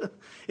heart.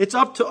 It's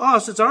up to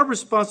us, it's our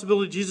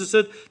responsibility, Jesus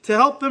said, to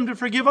help them to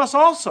forgive us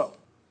also.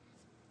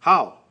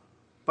 How?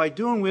 By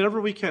doing whatever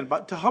we can,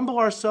 but to humble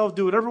ourselves,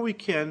 do whatever we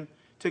can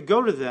to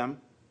go to them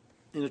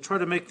and to try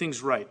to make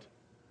things right.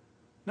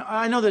 Now,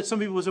 I know that some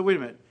people will say, wait a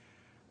minute,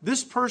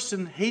 this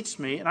person hates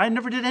me and I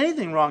never did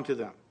anything wrong to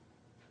them.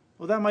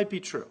 Well, that might be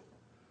true.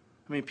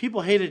 I mean,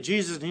 people hated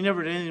Jesus and he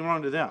never did anything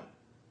wrong to them.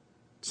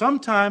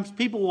 Sometimes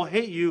people will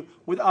hate you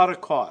without a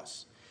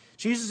cause.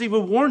 Jesus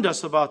even warned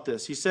us about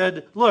this. He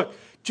said, look,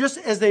 just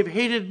as they've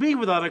hated me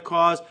without a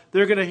cause,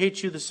 they're going to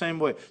hate you the same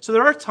way. So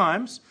there are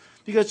times,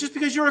 just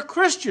because you're a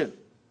Christian,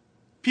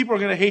 people are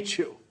going to hate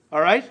you,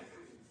 all right?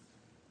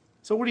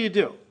 So what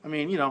do? I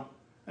mean,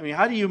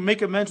 how do you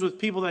make amends with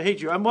people that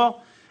hate you?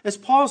 Well, as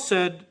Paul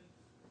said,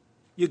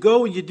 you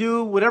go and you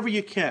do whatever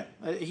you can.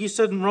 He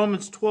said in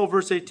Romans 12,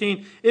 verse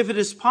 18, if it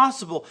is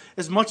possible,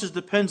 as much as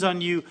depends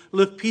on you,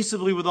 live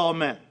peaceably with all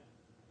men.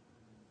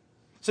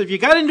 So if you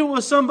got into it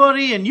with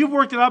somebody and you've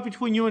worked it out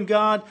between you and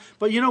God,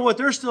 but you know what,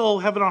 they're still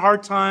having a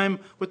hard time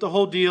with the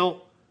whole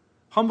deal,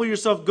 humble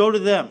yourself, go to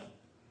them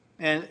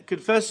and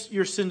confess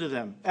your sin to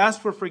them.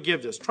 Ask for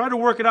forgiveness. Try to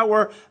work it out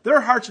where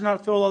their hearts are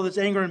not filled with all this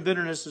anger and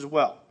bitterness as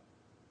well.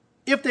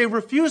 If they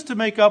refuse to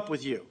make up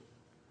with you,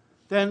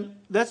 then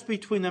that's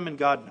between them and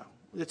God now.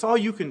 That's all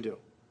you can do.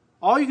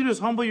 All you can do is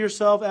humble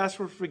yourself, ask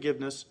for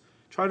forgiveness,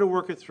 try to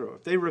work it through.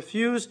 If they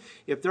refuse,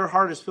 if their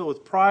heart is filled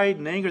with pride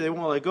and anger they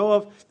won't let go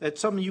of, that's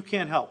something you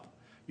can't help.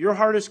 Your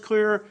heart is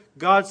clear.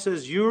 God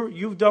says,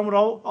 you've done what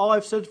all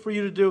I've said for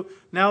you to do.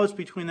 Now it's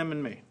between them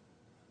and me.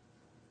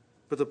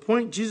 But the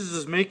point Jesus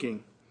is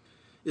making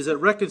is that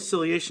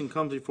reconciliation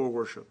comes before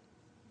worship.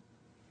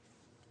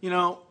 You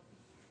know,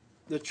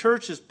 the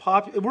church is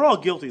we're all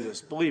guilty of this,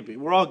 believe me.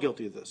 We're all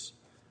guilty of this.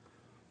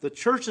 The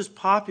church is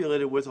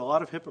populated with a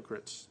lot of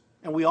hypocrites.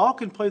 And we all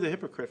can play the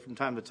hypocrite from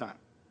time to time.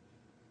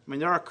 I mean,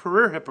 there are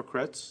career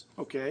hypocrites,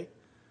 okay?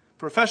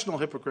 Professional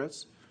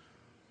hypocrites.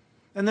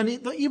 And then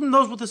even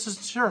those with a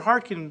sincere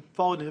heart can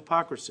fall into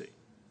hypocrisy.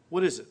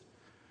 What is it?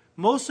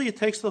 Mostly it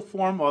takes the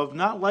form of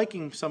not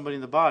liking somebody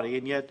in the body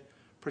and yet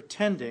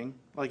pretending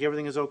like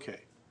everything is okay.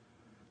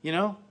 You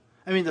know?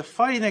 I mean, the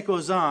fighting that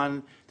goes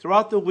on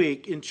throughout the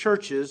week in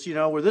churches, you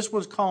know, where this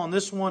one's calling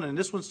this one and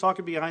this one's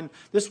talking behind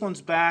this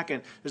one's back,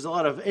 and there's a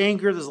lot of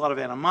anger, there's a lot of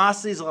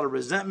animosity, there's a lot of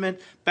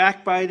resentment,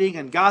 backbiting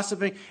and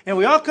gossiping, and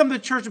we all come to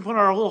church and put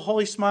our little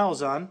holy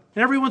smiles on,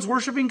 and everyone's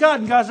worshiping God,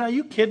 and God's like, are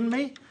you kidding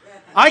me?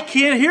 I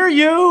can't hear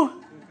you.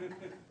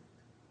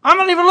 I'm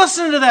not even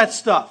listening to that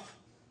stuff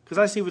because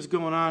I see what's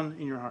going on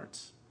in your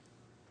hearts.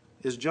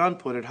 As John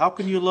put it, how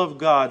can you love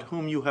God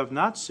whom you have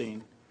not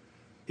seen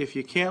if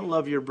you can't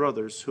love your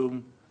brothers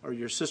or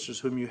your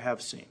sisters whom you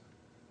have seen?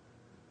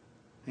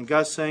 And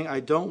God's saying, I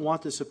don't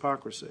want this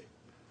hypocrisy.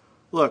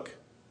 Look,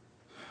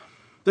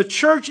 the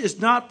church is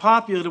not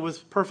populated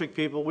with perfect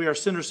people. We are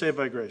sinners saved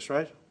by grace,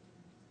 right?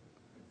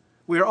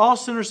 We are all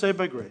sinners saved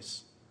by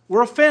grace.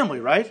 We're a family,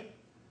 right?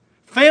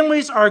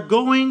 Families are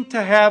going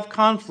to have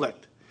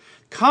conflict.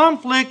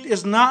 Conflict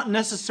is not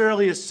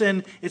necessarily a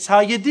sin. It's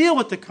how you deal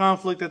with the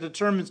conflict that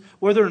determines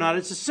whether or not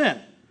it's a sin.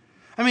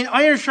 I mean,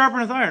 iron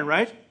sharpeneth iron,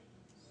 right?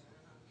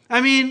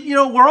 I mean, you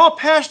know, we're all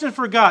passionate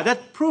for God.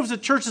 That proves the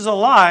church is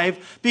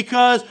alive,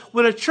 because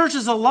when a church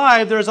is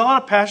alive, there's a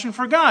lot of passion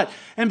for God.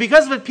 And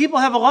because of it, people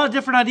have a lot of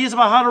different ideas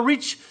about how to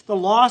reach the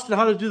lost and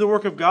how to do the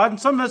work of God. And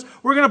sometimes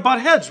we're going to butt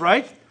heads,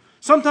 right?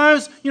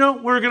 Sometimes, you know,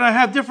 we're going to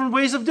have different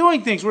ways of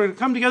doing things. We're going to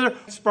come together,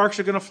 sparks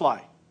are going to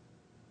fly.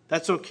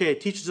 That's okay.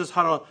 It teaches us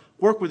how to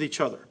work with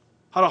each other,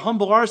 how to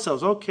humble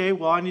ourselves. Okay,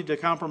 well, I need to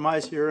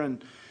compromise here,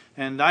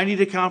 and I need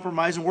to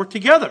compromise and work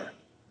together.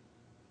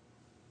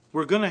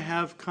 We're going to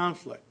have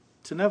conflict.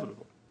 It's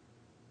inevitable.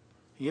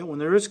 Yet when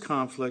there is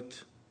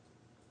conflict,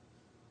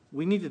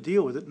 we need to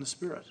deal with it in the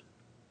Spirit.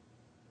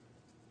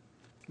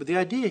 But the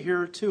idea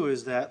here, too,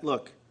 is that,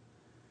 look,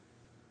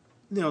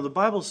 you know, the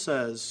Bible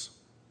says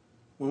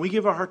when we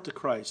give our heart to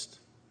Christ,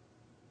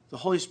 the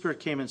Holy Spirit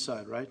came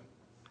inside, right?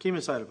 Came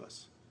inside of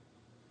us.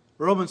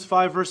 Romans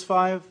 5, verse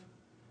 5,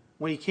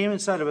 when He came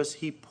inside of us,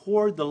 He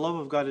poured the love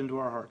of God into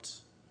our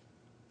hearts.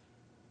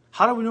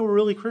 How do we know we're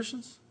really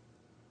Christians?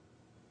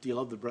 Do you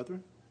love the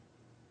brethren?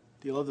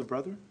 Do you love the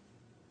brethren?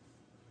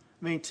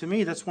 I mean, to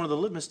me, that's one of the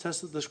litmus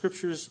tests that the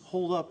Scriptures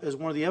hold up as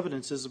one of the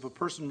evidences of a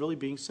person really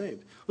being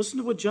saved. Listen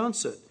to what John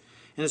said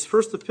in his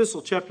first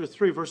epistle, chapter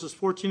 3, verses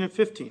 14 and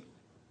 15.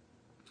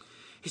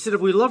 He said,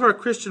 if we love our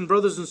Christian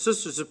brothers and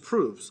sisters, it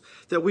proves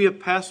that we have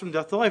passed from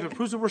death to life. It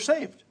proves that we're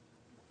saved.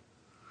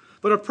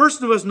 But a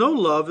person who has no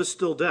love is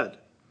still dead.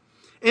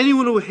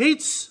 Anyone who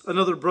hates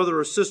another brother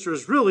or sister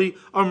is really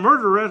a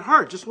murderer at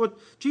heart. Just what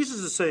Jesus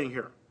is saying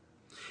here.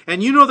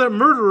 And you know that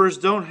murderers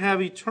don't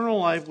have eternal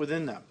life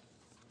within them.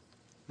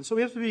 And so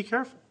we have to be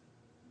careful.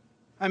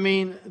 I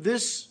mean,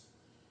 this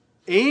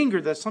anger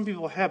that some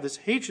people have, this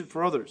hatred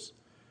for others,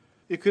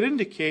 it could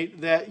indicate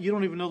that you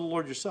don't even know the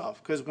Lord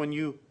yourself. Because when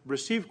you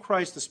receive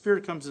Christ, the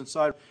Spirit comes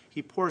inside.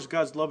 He pours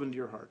God's love into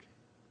your heart.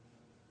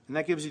 And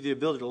that gives you the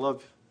ability to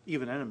love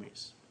even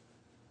enemies.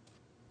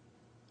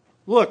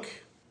 Look,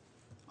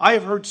 I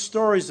have heard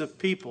stories of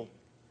people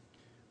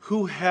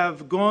who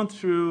have gone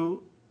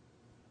through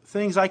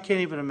things I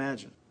can't even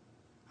imagine.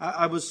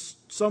 I was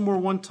somewhere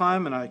one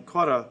time and I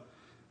caught I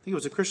think it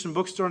was a Christian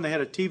bookstore, and they had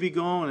a TV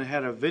going and it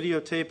had a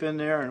videotape in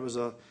there, and it was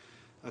a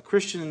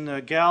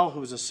Christian gal who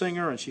was a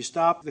singer, and she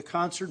stopped the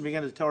concert and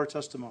began to tell her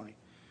testimony.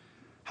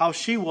 How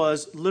she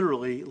was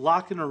literally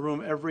locked in her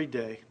room every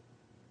day,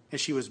 and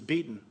she was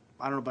beaten,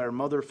 I don't know, by her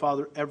mother,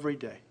 father, every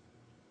day.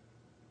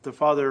 The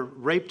father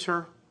raped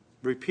her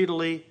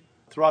repeatedly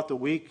throughout the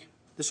week.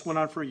 This went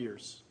on for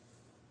years.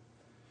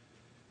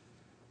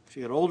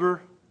 She got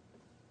older.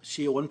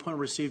 She at one point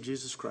received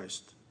Jesus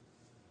Christ.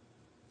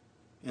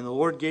 And the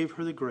Lord gave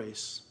her the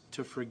grace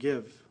to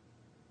forgive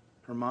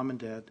her mom and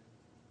dad.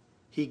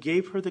 He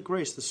gave her the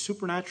grace, the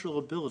supernatural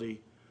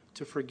ability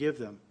to forgive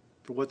them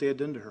for what they had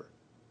done to her.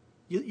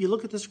 You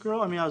look at this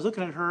girl, I mean, I was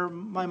looking at her,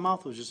 my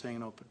mouth was just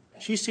hanging open.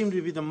 She seemed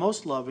to be the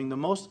most loving, the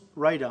most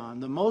right on,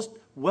 the most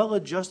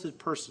well-adjusted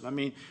person. I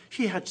mean,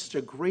 she had such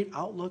a great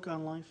outlook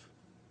on life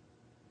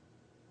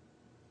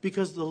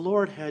because the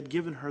Lord had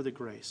given her the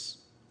grace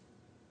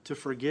to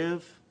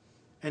forgive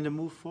and to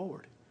move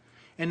forward.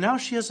 And now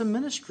she has a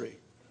ministry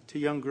to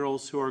young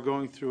girls who are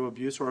going through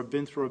abuse or have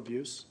been through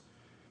abuse,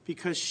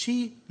 because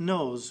she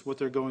knows what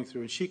they're going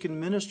through and she can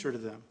minister to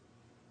them.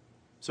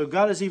 So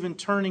God is even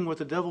turning what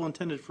the devil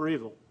intended for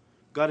evil.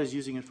 God is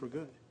using it for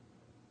good.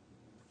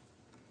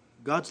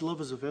 God's love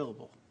is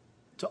available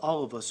to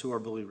all of us who are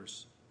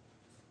believers.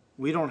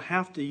 We don't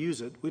have to use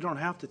it. We don't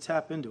have to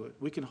tap into it.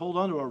 We can hold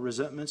on to our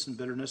resentments and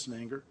bitterness and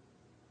anger.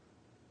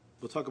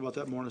 We'll talk about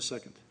that more in a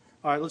second.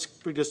 All right, let's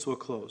bring this to a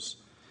close.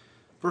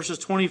 Verses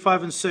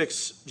 25 and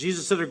 6,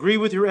 Jesus said, agree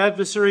with your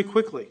adversary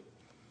quickly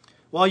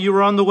while you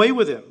are on the way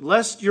with him,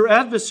 lest your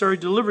adversary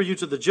deliver you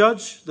to the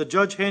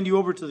judge hand you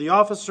over to the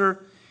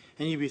officer,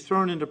 and you be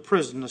thrown into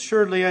prison.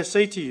 Assuredly, I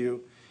say to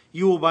you,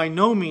 you will by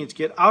no means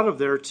get out of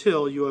there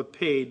till you have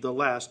paid the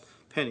last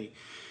penny.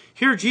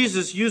 Here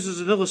Jesus uses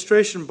an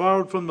illustration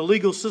borrowed from the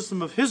legal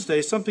system of his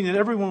day, something that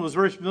everyone was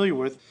very familiar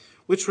with,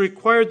 which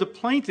required the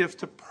plaintiff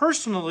to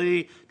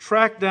personally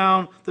track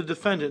down the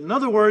defendant. In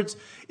other words,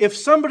 if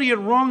somebody had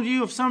wronged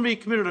you, if somebody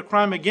committed a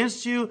crime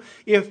against you,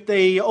 if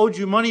they owed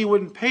you money, you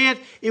wouldn't pay it,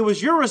 it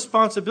was your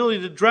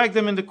responsibility to drag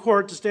them into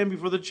court to stand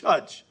before the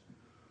judge.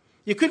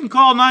 You couldn't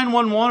call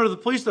 911 or the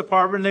police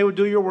department and they would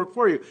do your work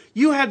for you.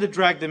 You had to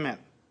drag them in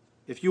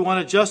if you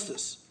wanted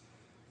justice.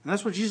 And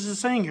that's what Jesus is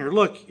saying here.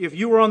 Look, if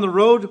you were on the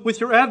road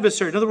with your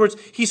adversary, in other words,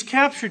 he's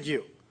captured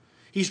you.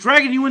 He's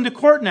dragging you into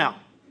court now.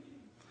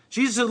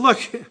 Jesus said, look,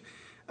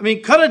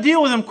 cut a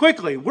deal with him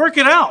quickly. Work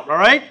it out, all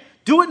right?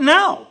 Do it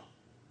now.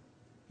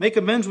 Make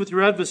amends with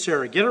your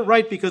adversary. Get it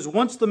right, because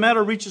once the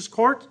matter reaches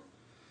court,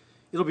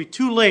 it'll be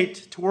too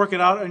late to work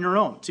it out on your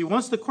own. See,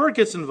 once the court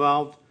gets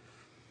involved,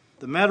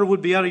 the matter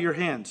would be out of your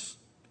hands.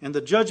 And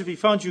the judge, if he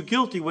found you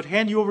guilty, would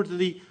hand you over to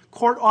the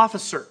court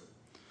officer,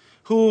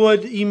 who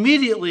would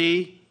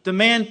immediately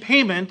demand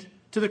payment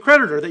to the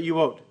creditor that you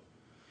owed.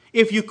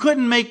 If you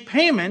couldn't make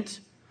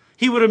payment,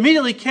 he would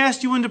immediately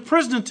cast you into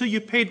prison until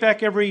you paid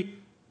back every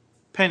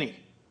penny.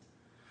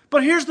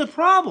 But here's the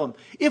problem.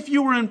 If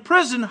you were in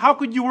prison, how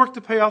could you work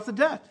to pay off the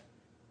debt?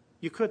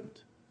 You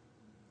couldn't.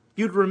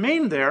 You'd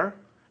remain there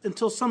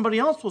until somebody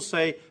else will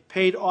say,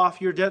 paid off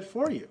your debt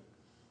for you.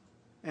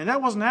 And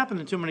that wasn't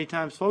happening too many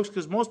times, folks,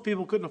 because most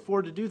people couldn't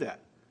afford to do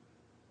that.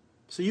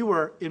 So you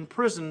were in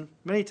prison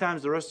many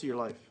times the rest of your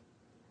life.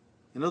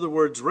 In other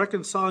words,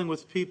 reconciling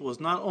with people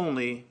is not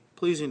only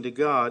pleasing to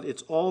God,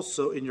 it's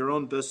also in your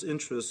own best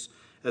interests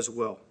as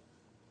well.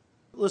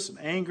 Listen,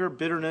 anger,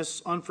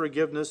 bitterness,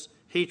 unforgiveness,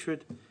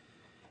 hatred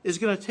is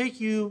going to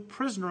take you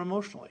prisoner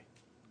emotionally.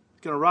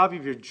 It's going to rob you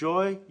of your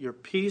joy, your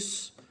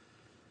peace,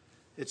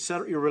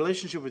 etc., your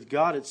relationship with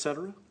God,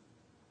 etc.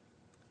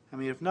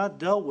 If not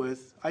dealt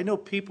with, I know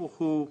people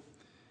who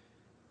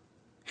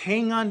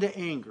hang on to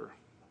anger.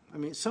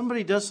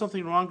 Somebody does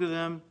something wrong to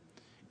them,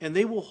 and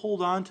they will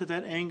hold on to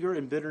that anger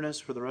and bitterness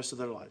for the rest of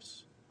their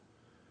lives.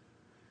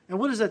 And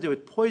what does that do?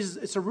 It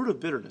poisons. It's a root of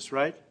bitterness,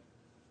 right?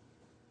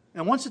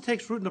 And once it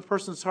takes root in a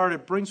person's heart,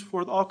 it brings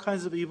forth all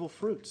kinds of evil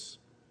fruits.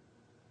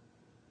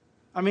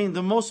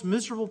 The most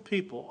miserable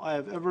people I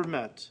have ever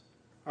met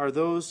are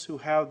those who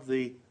have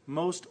the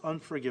most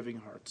unforgiving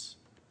hearts.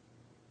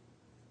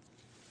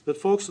 But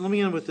folks, let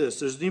me end with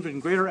this. There's an even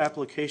greater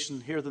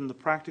application here than the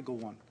practical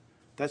one.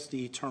 That's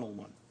the eternal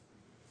one.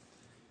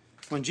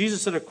 When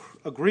Jesus said,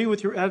 agree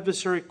with your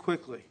adversary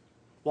quickly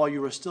while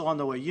you are still on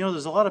the way.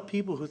 There's a lot of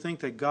people who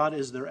think that God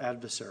is their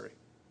adversary.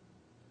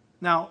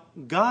 Now,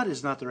 God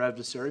is not their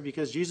adversary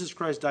because Jesus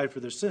Christ died for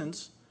their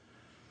sins,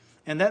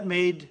 and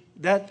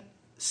that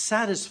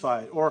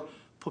satisfied or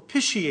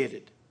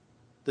propitiated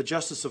the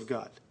justice of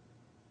God.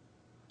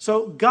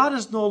 So God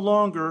is no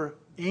longer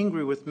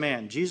angry with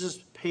man. Jesus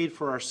paid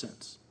for our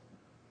sins.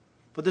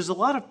 But there's a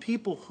lot of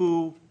people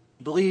who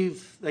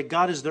believe that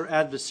God is their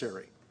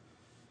adversary,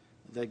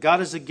 that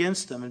God is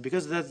against them, and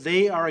because of that,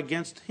 they are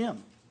against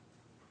him.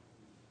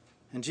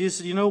 And Jesus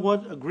said, you know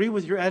what? Agree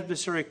with your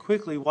adversary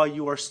quickly while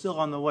you are still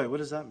on the way. What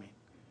does that mean?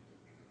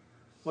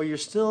 While you're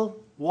still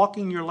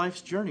walking your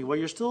life's journey, while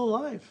you're still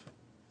alive.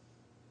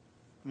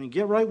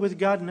 Get right with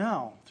God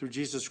now through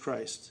Jesus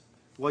Christ,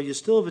 while you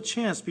still have a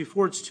chance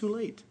before it's too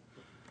late.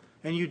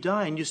 And you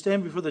die and you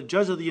stand before the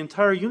judge of the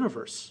entire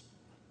universe.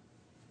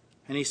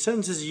 And he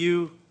sentences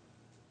you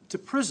to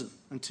prison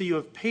until you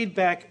have paid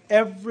back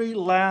every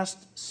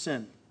last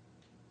sin.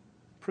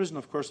 Prison,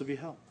 of course, will be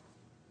hell.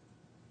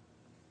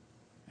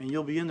 And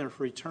you'll be in there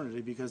for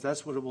eternity because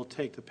that's what it will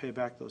take to pay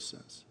back those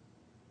sins.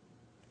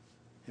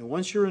 And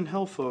once you're in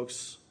hell,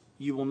 folks,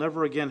 you will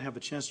never again have a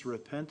chance to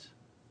repent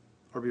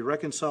or be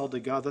reconciled to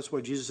God. That's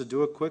why Jesus said,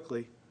 do it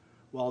quickly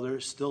while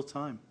there's still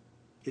time.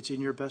 It's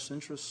in your best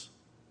interests.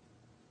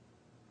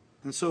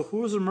 And so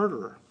who is a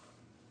murderer?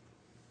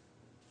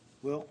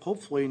 Well,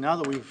 hopefully now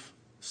that we've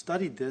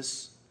studied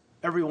this,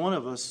 every one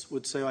of us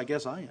would say, I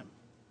guess I am.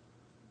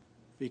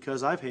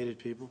 Because I've hated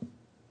people.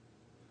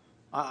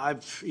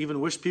 I've even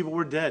wished people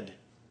were dead.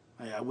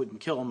 I wouldn't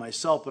kill them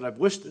myself, but I've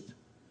wished it.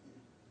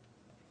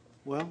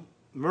 Well,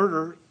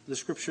 murder, the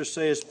scriptures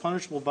say, is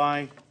punishable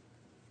by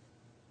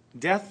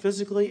death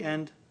physically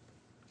and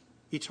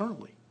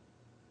eternally.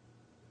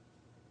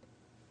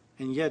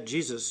 And yet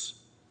Jesus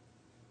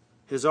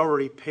has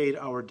already paid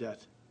our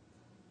debt.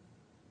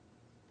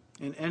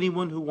 And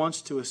anyone who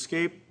wants to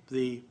escape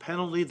the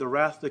penalty, the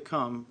wrath to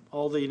come,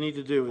 all they need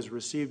to do is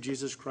receive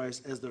Jesus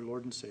Christ as their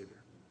Lord and Savior.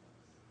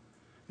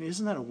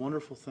 Isn't that a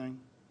wonderful thing?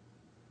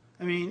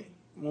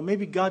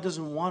 Maybe God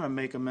doesn't want to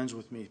make amends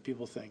with me,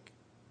 people think.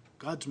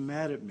 God's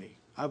mad at me.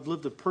 I've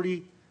lived a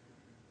pretty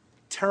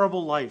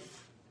terrible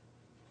life.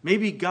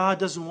 Maybe God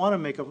doesn't want to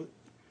make up.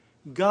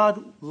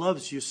 God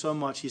loves you so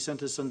much, he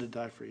sent his son to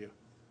die for you.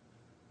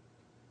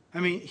 I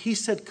mean, he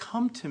said,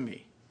 come to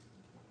me.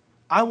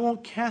 I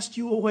won't cast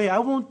you away. I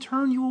won't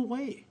turn you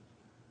away.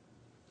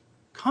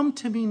 Come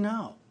to me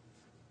now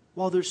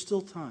while there's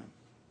still time.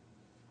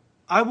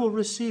 I will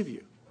receive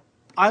you.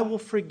 I will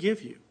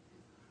forgive you.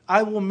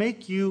 I will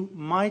make you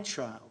my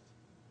child.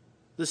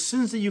 The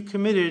sins that you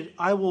committed,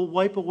 I will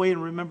wipe away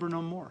and remember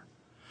no more.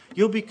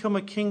 You'll become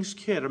a king's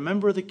kid, a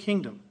member of the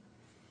kingdom.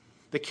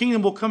 The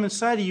kingdom will come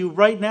inside of you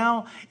right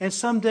now, and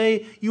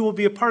someday you will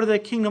be a part of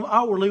that kingdom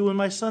outwardly when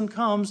my son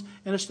comes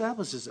and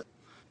establishes it.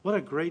 What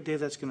a great day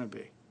that's going to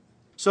be.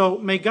 So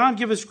may God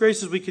give us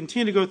grace as we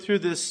continue to go through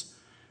this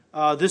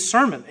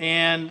sermon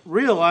and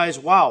realize,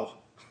 wow,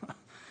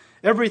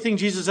 everything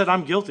Jesus said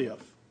I'm guilty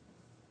of.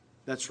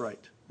 That's right.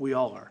 We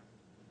all are.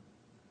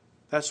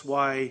 That's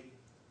why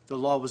the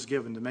law was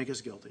given, to make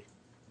us guilty.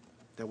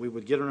 That we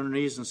would get on our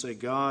knees and say,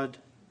 God,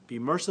 be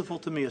merciful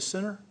to me, a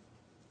sinner.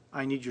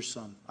 I need your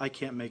son. I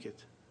can't make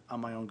it on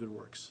my own good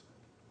works.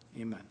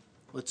 Amen.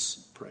 Let's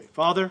pray.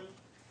 Father,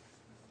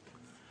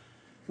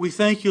 we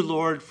thank you,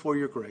 Lord, for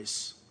your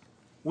grace.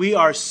 We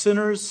are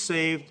sinners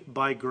saved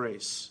by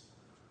grace.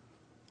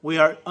 We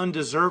are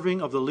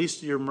undeserving of the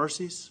least of your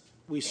mercies.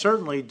 We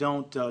certainly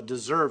don't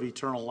deserve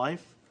eternal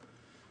life.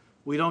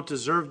 We don't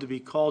deserve to be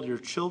called your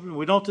children.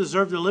 We don't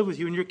deserve to live with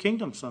you in your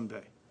kingdom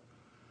someday.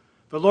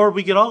 But Lord,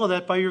 we get all of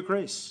that by your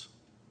grace.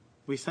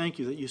 We thank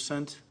you that you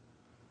sent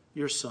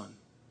your son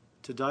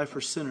to die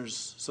for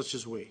sinners such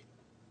as we.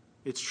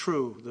 It's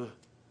true, the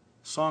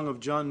song of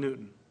John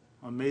Newton,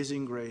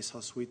 Amazing Grace, how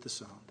sweet the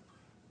sound,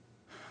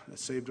 that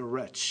saved a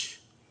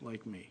wretch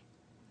like me.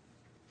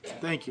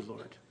 Thank you,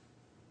 Lord.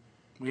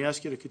 We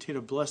ask you to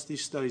continue to bless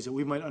these studies that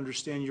we might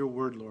understand your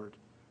word, Lord,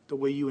 the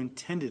way you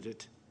intended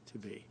it to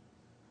be.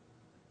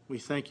 We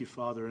thank you,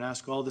 Father, and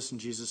ask all this in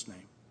Jesus'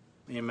 name.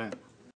 Amen.